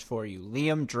 juniors for you,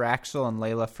 Liam Draxel and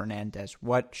Leylah Fernandez.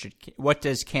 What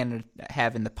does Canada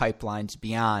have in the pipelines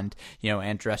beyond,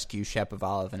 Andreescu,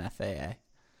 Shapovalov, and FAA?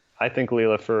 I think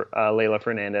Leylah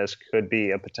Fernandez could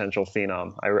be a potential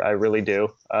phenom. I really do.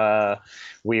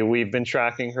 We've been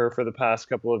tracking her for the past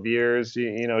couple of years.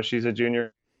 She's a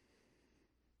junior.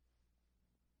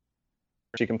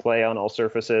 She can play on all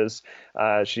surfaces.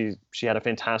 She had a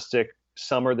fantastic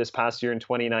summer this past year in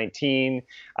 2019.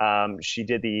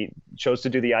 She chose to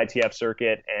do the ITF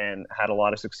circuit and had a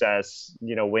lot of success,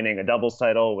 winning a doubles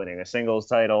title, winning a singles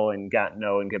title in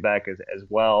Gatineau and Quebec as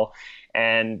well.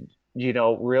 And,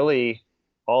 really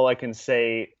all I can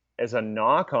say as a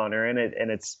knock on her, and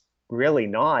it's really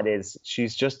not, is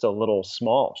she's just a little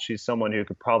small. She's someone who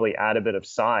could probably add a bit of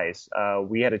size.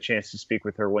 We had a chance to speak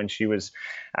with her when she was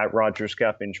at Rogers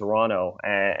Cup in Toronto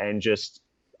and just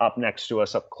up next to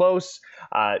us up close.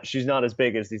 She's not as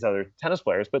big as these other tennis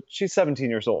players, but she's 17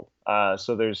 years old.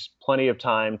 So there's plenty of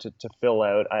time to fill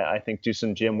out. I think do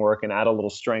some gym work and add a little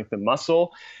strength and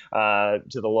muscle to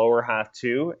the lower half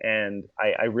too. And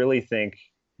I really think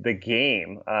the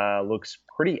game looks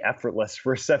pretty effortless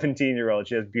for a 17-year-old.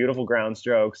 She has beautiful ground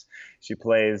strokes. She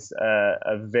plays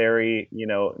a very,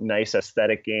 nice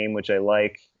aesthetic game, which I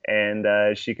like.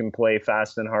 And she can play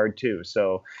fast and hard too.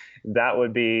 So that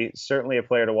would be certainly a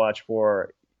player to watch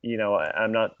for.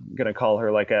 I'm not going to call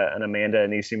her like an Amanda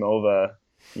Anisimova,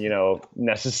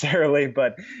 necessarily,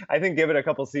 but I think give it a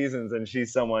couple seasons and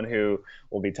she's someone who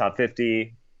will be top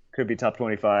 50, could be top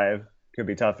 25, could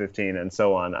be top 15 and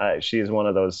so on. She is one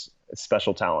of those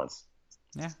special talents.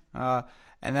 Yeah.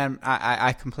 And then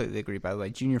I completely agree, by the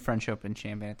way. Junior French Open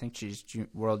champion. I think she's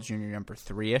world junior number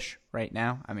 3-ish right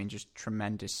now. I mean, just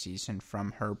tremendous season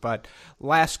from her. But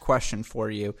last question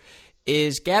for you.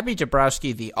 Is Gabby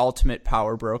Dabrowski the ultimate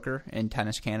power broker in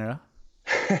Tennis Canada?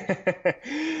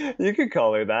 You could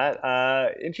call her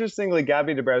that. Interestingly,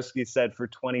 Gabby Dabrowski said for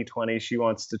 2020 she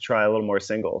wants to try a little more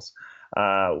singles,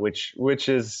 which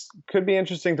is could be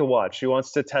interesting to watch. She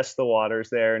wants to test the waters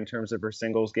there in terms of her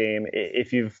singles game.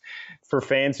 For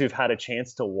fans who've had a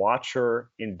chance to watch her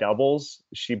in doubles,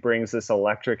 she brings this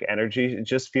electric energy. It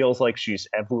just feels like she's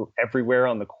everywhere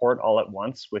on the court all at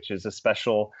once, which is a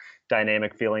special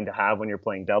dynamic feeling to have when you're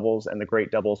playing doubles, and the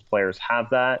great doubles players have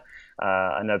that.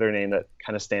 Another name that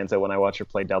kind of stands out when I watch her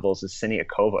play doubles is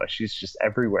Siniakova. She's just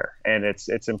everywhere, and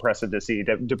it's impressive to see.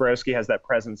 Dabrowski has that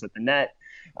presence at the net.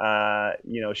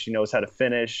 She knows how to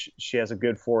finish. She has a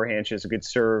good forehand. She has a good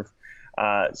serve.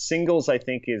 Singles, I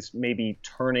think, is maybe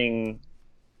turning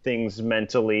things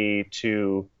mentally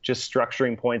to just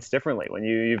structuring points differently. When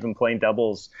you've been playing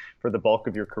doubles for the bulk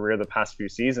of your career the past few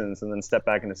seasons and then step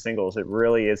back into singles, it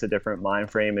really is a different mind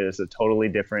frame. It is a totally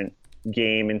different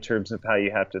game in terms of how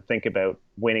you have to think about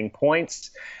winning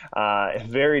points.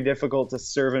 Very difficult to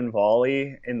serve and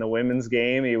volley in the women's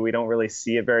game. We don't really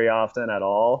see it very often at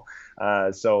all.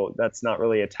 So that's not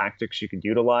really a tactic she could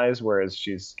utilize, whereas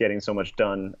she's getting so much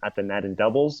done at the net in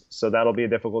doubles. So that'll be a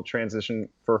difficult transition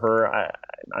for her.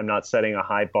 I'm not setting a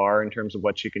high bar in terms of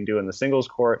what she can do in the singles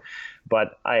court,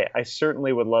 but I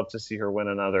certainly would love to see her win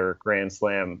another Grand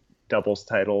Slam doubles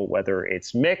title, whether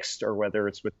it's mixed or whether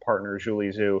it's with partner Julie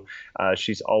Zhu.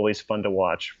 She's always fun to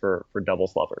watch for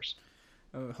doubles lovers.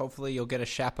 Hopefully you'll get a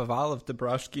Shapovalov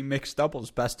Dabrowski mixed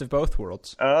doubles, best of both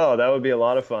worlds. Oh, that would be a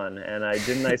lot of fun. And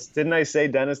didn't I say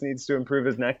Dennis needs to improve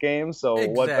his net game? So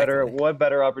exactly. What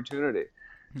better opportunity?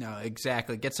 No,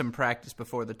 exactly. Get some practice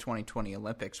before the 2020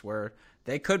 Olympics where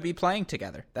they could be playing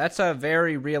together. That's a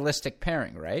very realistic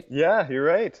pairing, right? Yeah, you're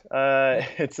right.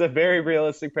 It's a very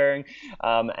realistic pairing.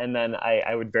 And then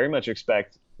I would very much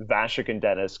expect Vasek and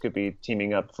Dennis could be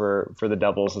teaming up for the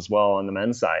doubles as well on the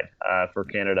men's side for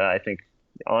Canada. I think,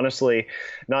 honestly,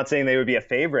 not saying they would be a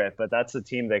favorite, but that's a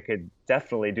team that could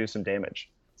definitely do some damage.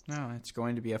 No, it's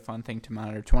going to be a fun thing to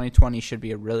monitor. 2020 should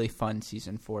be a really fun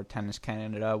season for Tennis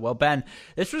Canada. Well, Ben,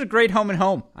 this was a great home and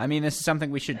home. I mean, this is something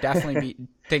we should definitely be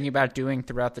thinking about doing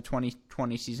throughout the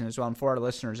 2020 season as well. And for our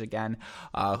listeners, again,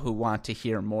 who want to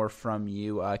hear more from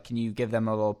you, can you give them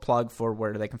a little plug for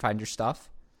where they can find your stuff?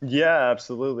 Yeah,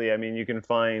 absolutely. I mean, you can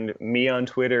find me on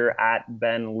Twitter at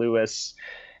Ben Lewis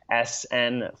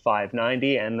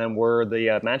SN590, and then we're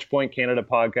the Matchpoint Canada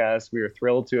podcast. We are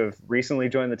thrilled to have recently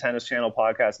joined the Tennis Channel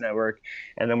Podcast Network,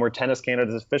 and then we're Tennis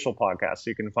Canada's official podcast. So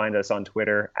you can find us on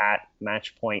Twitter at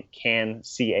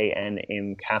MatchpointCan, CAN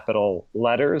in capital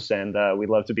letters, and we'd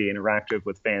love to be interactive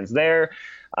with fans there.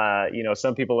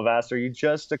 Some people have asked, are you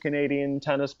just a Canadian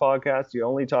tennis podcast? Do you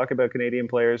only talk about Canadian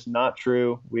players? Not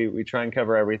true. We try and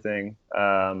cover everything,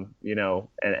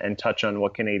 and touch on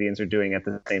what Canadians are doing at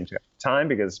the same time,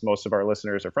 because most of our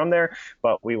listeners are from there,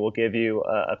 but we will give you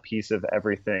a piece of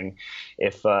everything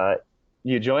if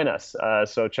you join us.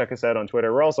 So check us out on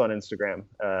Twitter. We're also on Instagram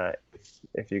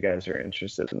if you guys are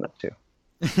interested in that too.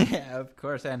 Yeah, of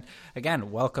course. And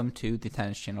again, welcome to the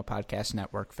Tennis Channel Podcast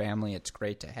Network family. It's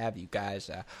great to have you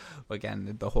guys.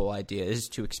 Again, the whole idea is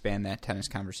to expand that tennis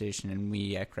conversation, and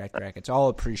we at Cracked Racquets all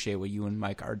appreciate what you and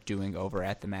Mike are doing over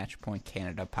at the Matchpoint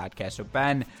Canada podcast. So,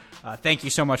 Ben, thank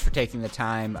you so much for taking the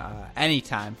time.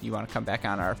 Anytime you want to come back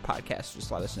on our podcast,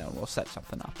 just let us know, and we'll set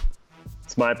something up.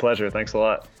 It's my pleasure. Thanks a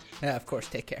lot. Yeah, of course.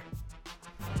 Take care.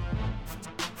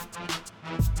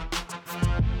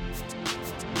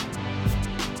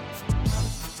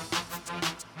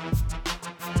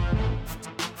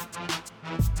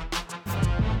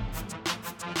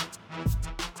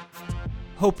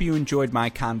 Hope you enjoyed my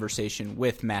conversation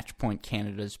with Matchpoint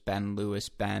Canada's Ben Lewis.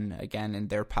 Ben, again, in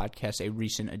their podcast, a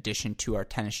recent addition to our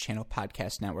Tennis Channel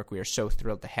Podcast Network. We are so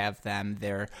thrilled to have them.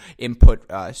 Their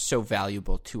input so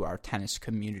valuable to our tennis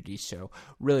community. So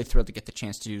really thrilled to get the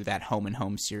chance to do that home and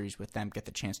home series with them, get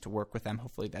the chance to work with them.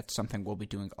 Hopefully that's something we'll be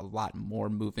doing a lot more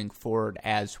moving forward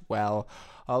as well.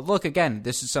 Look, again,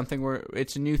 this is something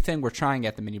it's a new thing we're trying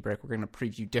at the mini break. We're going to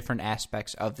preview different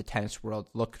aspects of the tennis world.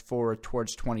 Look forward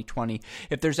towards 2020.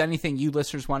 If there's anything you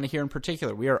listeners want to hear in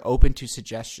particular, we are open to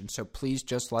suggestions. So please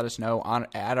just let us know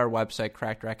at our website,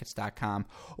 crackedrackets.com,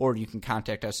 or you can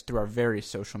contact us through our various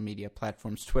social media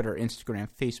platforms, Twitter, Instagram,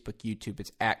 Facebook, YouTube.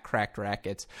 It's at Cracked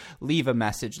Racquets. Leave a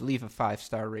message, leave a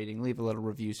 5-star rating, leave a little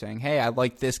review saying, hey, I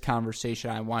like this conversation.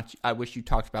 I wish you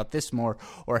talked about this more,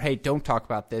 or hey, don't talk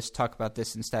about this, talk about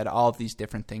this instead. All of these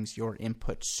different things, your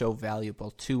input so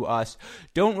valuable to us.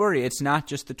 Don't worry, it's not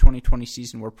just the 2020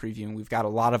 season we're previewing. We've got a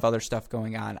lot of other stuff going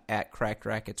going on at Cracked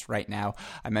Racquets right now.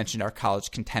 I mentioned our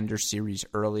College Contender Series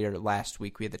earlier. Last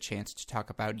week we had the chance to talk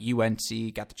about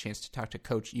UNC, got the chance to talk to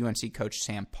UNC coach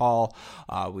Sam Paul.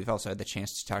 We've also had the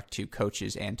chance to talk to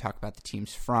coaches and talk about the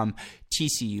teams from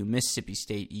TCU, Mississippi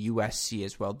State, USC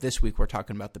as well. This week we're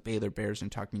talking about the Baylor Bears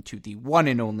and talking to the one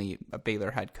and only Baylor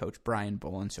head coach Brian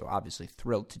Bolin, so obviously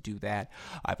thrilled to do that.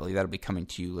 I believe that'll be coming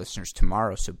to you listeners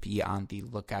tomorrow, so be on the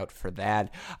lookout for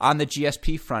that. On the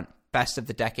GSP front, Best of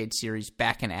the Decade series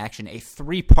back in action, a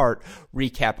 3-part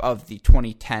recap of the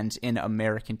 2010s in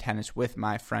American tennis with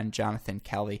my friend Jonathan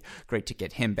Kelly. Great to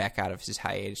get him back out of his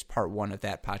hiatus. Part 1 of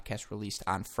that podcast released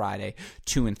on Friday,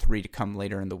 2 and 3 to come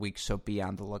later in the week, so be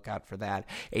on the lookout for that.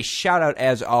 A shout out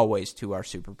as always to our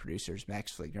super producers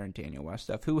Max Fligner and Daniel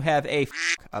Westoff, who have a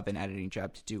of an editing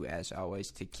job to do as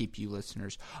always to keep you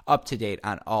listeners up to date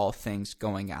on all things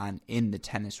going on in the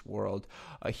tennis world.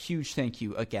 A huge thank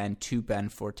you again to Ben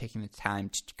for taking the time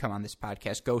to come on this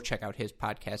podcast. Go check out his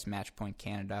podcast, Matchpoint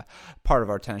Canada, part of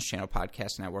our Tennis Channel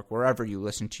podcast network. Wherever you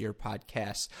listen to your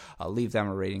podcasts, leave them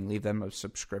a rating, leave them a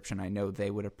subscription. I know they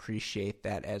would appreciate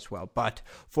that as well. But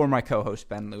for my co-host,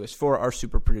 Ben Lewis, for our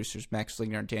super producers, Max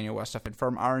Fligner and Daniel Westoff, and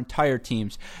from our entire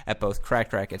teams at both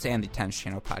Cracked Racquets and the Tennis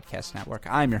Channel podcast network,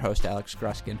 I'm your host, Alex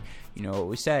Gruskin. You know what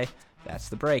we say, that's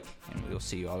the break, and we will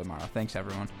see you all tomorrow. Thanks,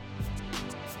 everyone.